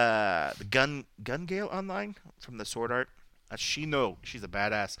the Gun Gale Online from the Sword Art. Shino. She's a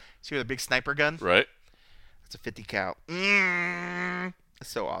badass. See her the big sniper gun? Right. It's a 50 cal. That's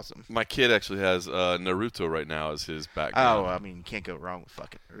so awesome. My kid actually has Naruto right now as his background. Oh, I mean, you can't go wrong with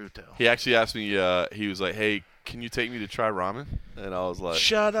fucking Naruto. He actually asked me. He was like, "Hey, can you take me to try ramen?" And I was like,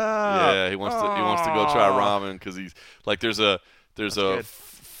 "Shut up!" Yeah, he wants to go try ramen because he's like, there's a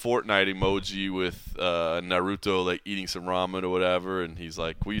Fortnite emoji with Naruto like eating some ramen or whatever, and he's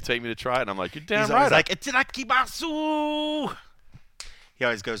like, "Will you take me to try it?" And I'm like, "You're damn right." He's like, "Itadakimasu." He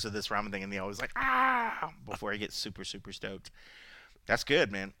always goes to this ramen thing, and he always like, before he gets super, super stoked. That's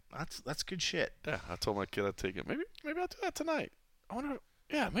good, man. That's good shit. Yeah, I told my kid I'd take it. Maybe I'll do that tonight. I wonder.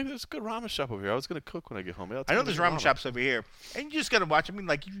 Yeah, maybe there's a good ramen shop over here. I was gonna cook when I get home. I know there's ramen shops over here, and you just gotta watch. I mean,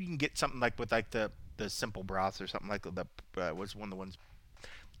 like if you can get something like with like the simple broths or something like the what's one of the ones,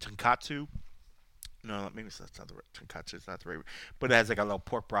 tonkatsu. No, maybe that's not the right tonkatsu. It's not the right, but it has like a little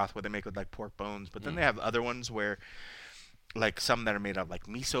pork broth where they make with like pork bones. But then they have other ones where, like some that are made of like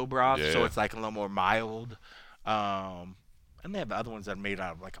miso broth, so it's like a little more mild. And they have other ones that are made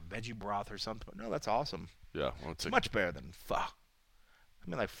out of like a veggie broth or something. But no, that's awesome. Yeah, it's much better than pho. I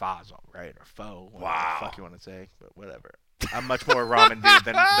mean, like pho's all right, or pho. Whatever the fuck you want to say, but whatever. I'm much more a ramen dude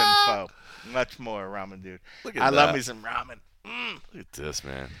than pho. Much more a ramen dude. Look at I that. love me some ramen. Look at this,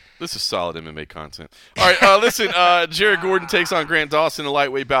 man. This is solid MMA content. All right, listen. Jared Gordon takes on Grant Dawson in a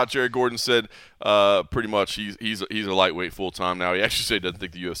lightweight bout. Jared Gordon said pretty much he's a lightweight full time now. He actually said he doesn't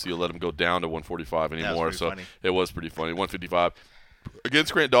think the UFC will let him go down to 145 anymore. So funny. it was pretty funny. 155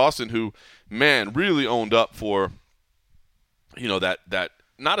 against Grant Dawson, who really owned up for that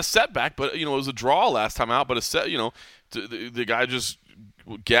not a setback, but it was a draw last time out, but a set. The guy just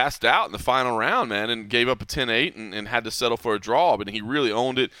gassed out in the final round, man, and gave up a 10-8 and had to settle for a draw, but he really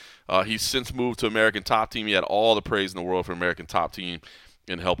owned it. He's since moved to American Top Team. He had all the praise in the world for American Top Team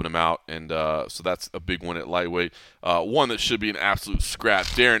in helping him out, and so that's a big win at lightweight. One that should be an absolute scrap,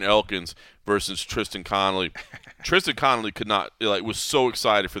 Darren Elkins versus Tristan Connolly. Tristan Connolly was so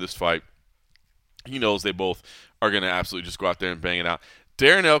excited for this fight. He knows they both are going to absolutely just go out there and bang it out.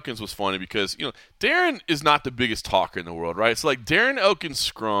 Darren Elkins was funny because, Darren is not the biggest talker in the world, right? So, Darren Elkins'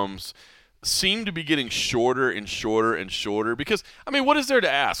 scrums seem to be getting shorter and shorter and shorter because, what is there to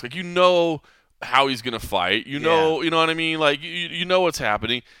ask? How he's going to fight. You know what I mean? You know what's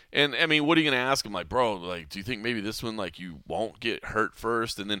happening. And, what are you going to ask him? Bro, do you think maybe this one, you won't get hurt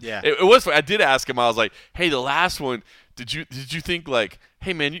first? And then it was – I did ask him. I was like, hey, the last one, did you think,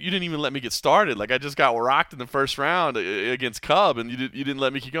 hey, man, you didn't even let me get started. I just got rocked in the first round against Cub, and you didn't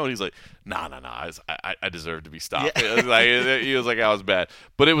let me keep going. He's like, nah, I deserve to be stopped. Yeah. He was like, I was bad.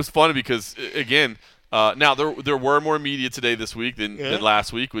 But it was funny because, again – now there were more media today this week than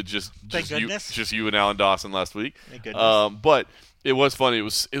last week with just you and Alan Dawson last week. Thank goodness. But it was funny. It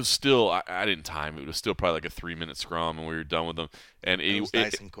was still I didn't time it. It was still probably a 3-minute scrum, and we were done with them. And it was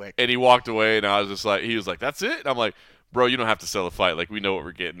nice and quick. And he walked away, and I was just he was like, "That's it." And I'm like, "Bro, you don't have to sell the fight. We know what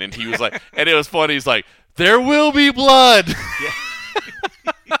we're getting." And he was like, and it was funny. He's like, "There will be blood."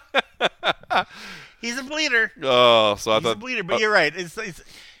 He's a bleeder. Oh, so he's a bleeder. But you're right. It's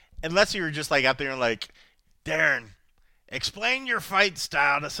unless you were just out there Darren, explain your fight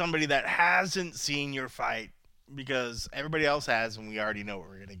style to somebody that hasn't seen your fight because everybody else has and we already know what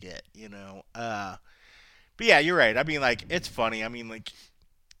we're going to get, But yeah, you're right. It's funny. I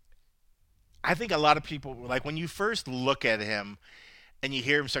think a lot of people, when you first look at him and you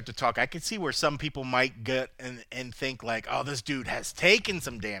hear him start to talk, I could see where some people might get and think oh, this dude has taken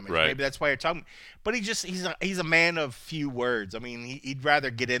some damage. Right. Maybe that's why you're talking. But he's a man of few words. He'd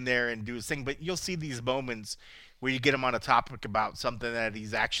rather get in there and do his thing. But you'll see these moments where you get him on a topic about something that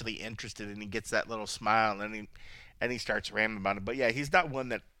he's actually interested in. He gets that little smile and he starts rambling about it. But yeah, he's not one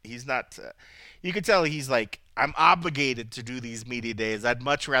that he's not. You can tell he's I'm obligated to do these media days. I'd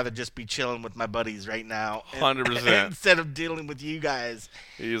much rather just be chilling with my buddies right now, 100%, instead of dealing with you guys.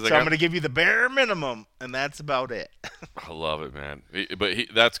 He's I'm going to give you the bare minimum, and that's about it. I love it, man.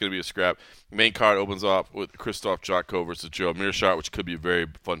 That's going to be a scrap. Main card opens up with Krzysztof Jotko versus Joe Mearshart, which could be a very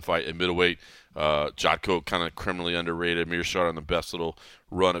fun fight in middleweight. Jotko kind of criminally underrated. Mearshart on the best little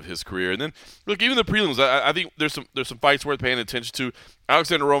run of his career. And then, look, even the prelims, I think there's some fights worth paying attention to.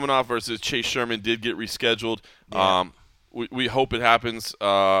 Alexander Romanov versus Chase Sherman did get rescheduled. Yeah. We hope it happens.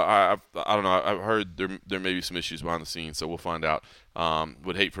 I don't know. I've heard there may be some issues behind the scenes, so we'll find out.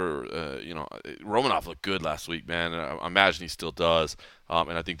 Would hate for Romanov looked good last week, man. I imagine he still does.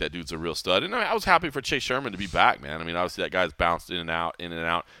 And I think that dude's a real stud. And I was happy for Chase Sherman to be back, man. Obviously that guy's bounced in and out.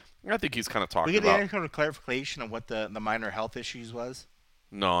 I think he's kind of talking about. We get any kind of clarification of what the minor health issues was?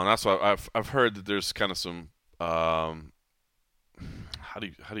 No, and that's why I've heard that there's kind of some. How do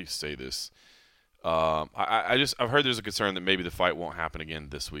you say this? I've heard there's a concern that maybe the fight won't happen again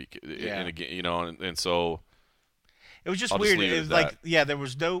this week. Yeah. And again, and so. It was just weird. It was there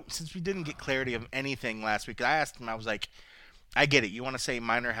was no, since we didn't get clarity of anything last week. I asked him. I was like, I get it. You want to say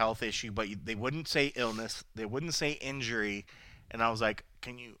minor health issue, but they wouldn't say illness. They wouldn't say injury. And I was like,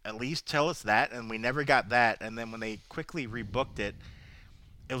 can you at least tell us that? And we never got that. And then when they quickly rebooked it,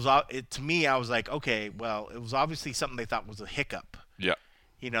 to me, I was like, okay, well, it was obviously something they thought was a hiccup. Yeah.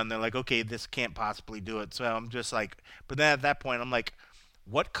 And they're like, okay, this can't possibly do it. So I'm just like, but then at that point, I'm like,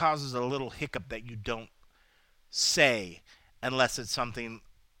 what causes a little hiccup that you don't say unless it's something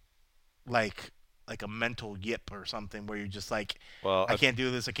like a mental yip or something where you're just like, well, I can't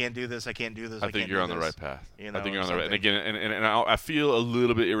do this, I can't do this, I can't do this. I think you're on the right path. I think you're on the right. And again, and I feel a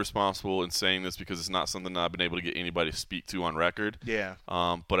little bit irresponsible in saying this because it's not something that I've been able to get anybody to speak to on record. Yeah.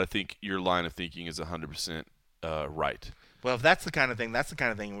 But I think your line of thinking is 100% right. Well, if that's the kind of thing,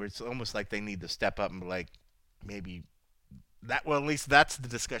 where it's almost like they need to step up and be like, maybe that. Well, at least that's the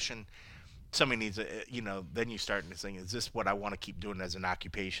discussion. Somebody needs then you start to think, is this what I want to keep doing as an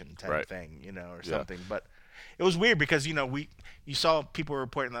occupation type of thing, or something. But it was weird because, you saw people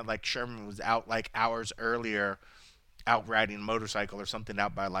reporting that Sherman was out hours earlier out riding a motorcycle or something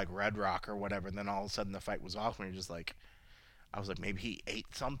out by like Red Rock or whatever. And then all of a sudden the fight was off, and you're just like, I was like, maybe he ate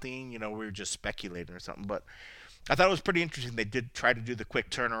something. You know, we were just speculating or something. But I thought it was pretty interesting. They did try to do the quick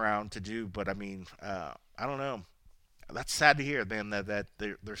turnaround to do, but I mean, I don't know. That's sad to hear, then, that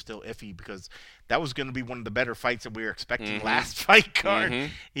they're still iffy, because that was going to be one of the better fights that we were expecting last fight card.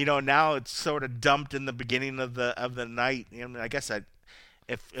 You know, now it's sort of dumped in the beginning of the night. You know, I guess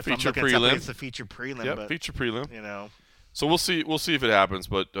if I'm looking at something, it's the feature prelim. Yeah, but, feature prelim. You know. So we'll see if it happens,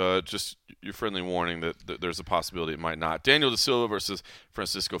 but just your friendly warning that there's a possibility it might not. Daniel Da Silva versus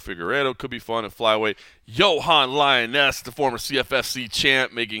Francisco Figueiredo could be fun at flyweight. Johan Lioness, the former CFFC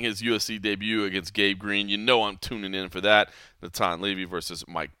champ, making his UFC debut against Gabe Green. You know I'm tuning in for that. Natan Levy versus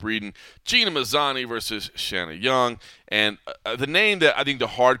Mike Breeden. Gina Mazzani versus Shanna Young. And the name that I think the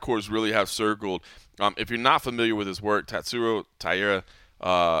hardcores really have circled, if you're not familiar with his work, Tatsuro Taira,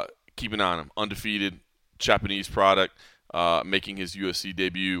 keep an eye on him. Undefeated Japanese product. Making his UFC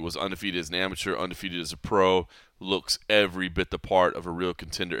debut, was undefeated as an amateur, undefeated as a pro, looks every bit the part of a real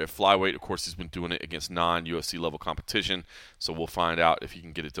contender at flyweight. Of course, he's been doing it against non-UFC level competition, so we'll find out if he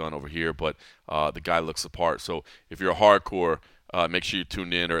can get it done over here, but the guy looks the part. So if you're a hardcore, make sure you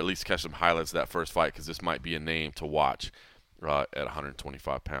tune in, or at least catch some highlights of that first fight, because this might be a name to watch at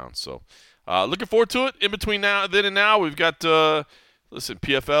 125 pounds. So looking forward to it. In between then and now, we've got... Listen,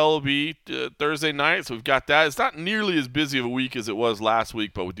 PFL will be Thursday night, so we've got that. It's not nearly as busy of a week as it was last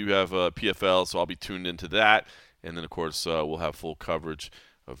week, but we do have PFL, so I'll be tuned into that. And then, of course, we'll have full coverage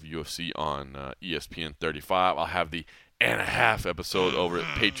of UFC on ESPN 35. I'll have the and a half episode over at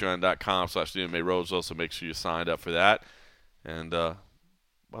patreon.com/MMA so make sure you signed up for that. And other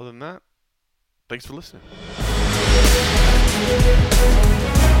than that, thanks for listening.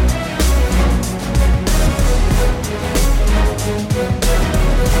 We'll be right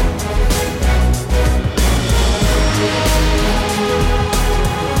back.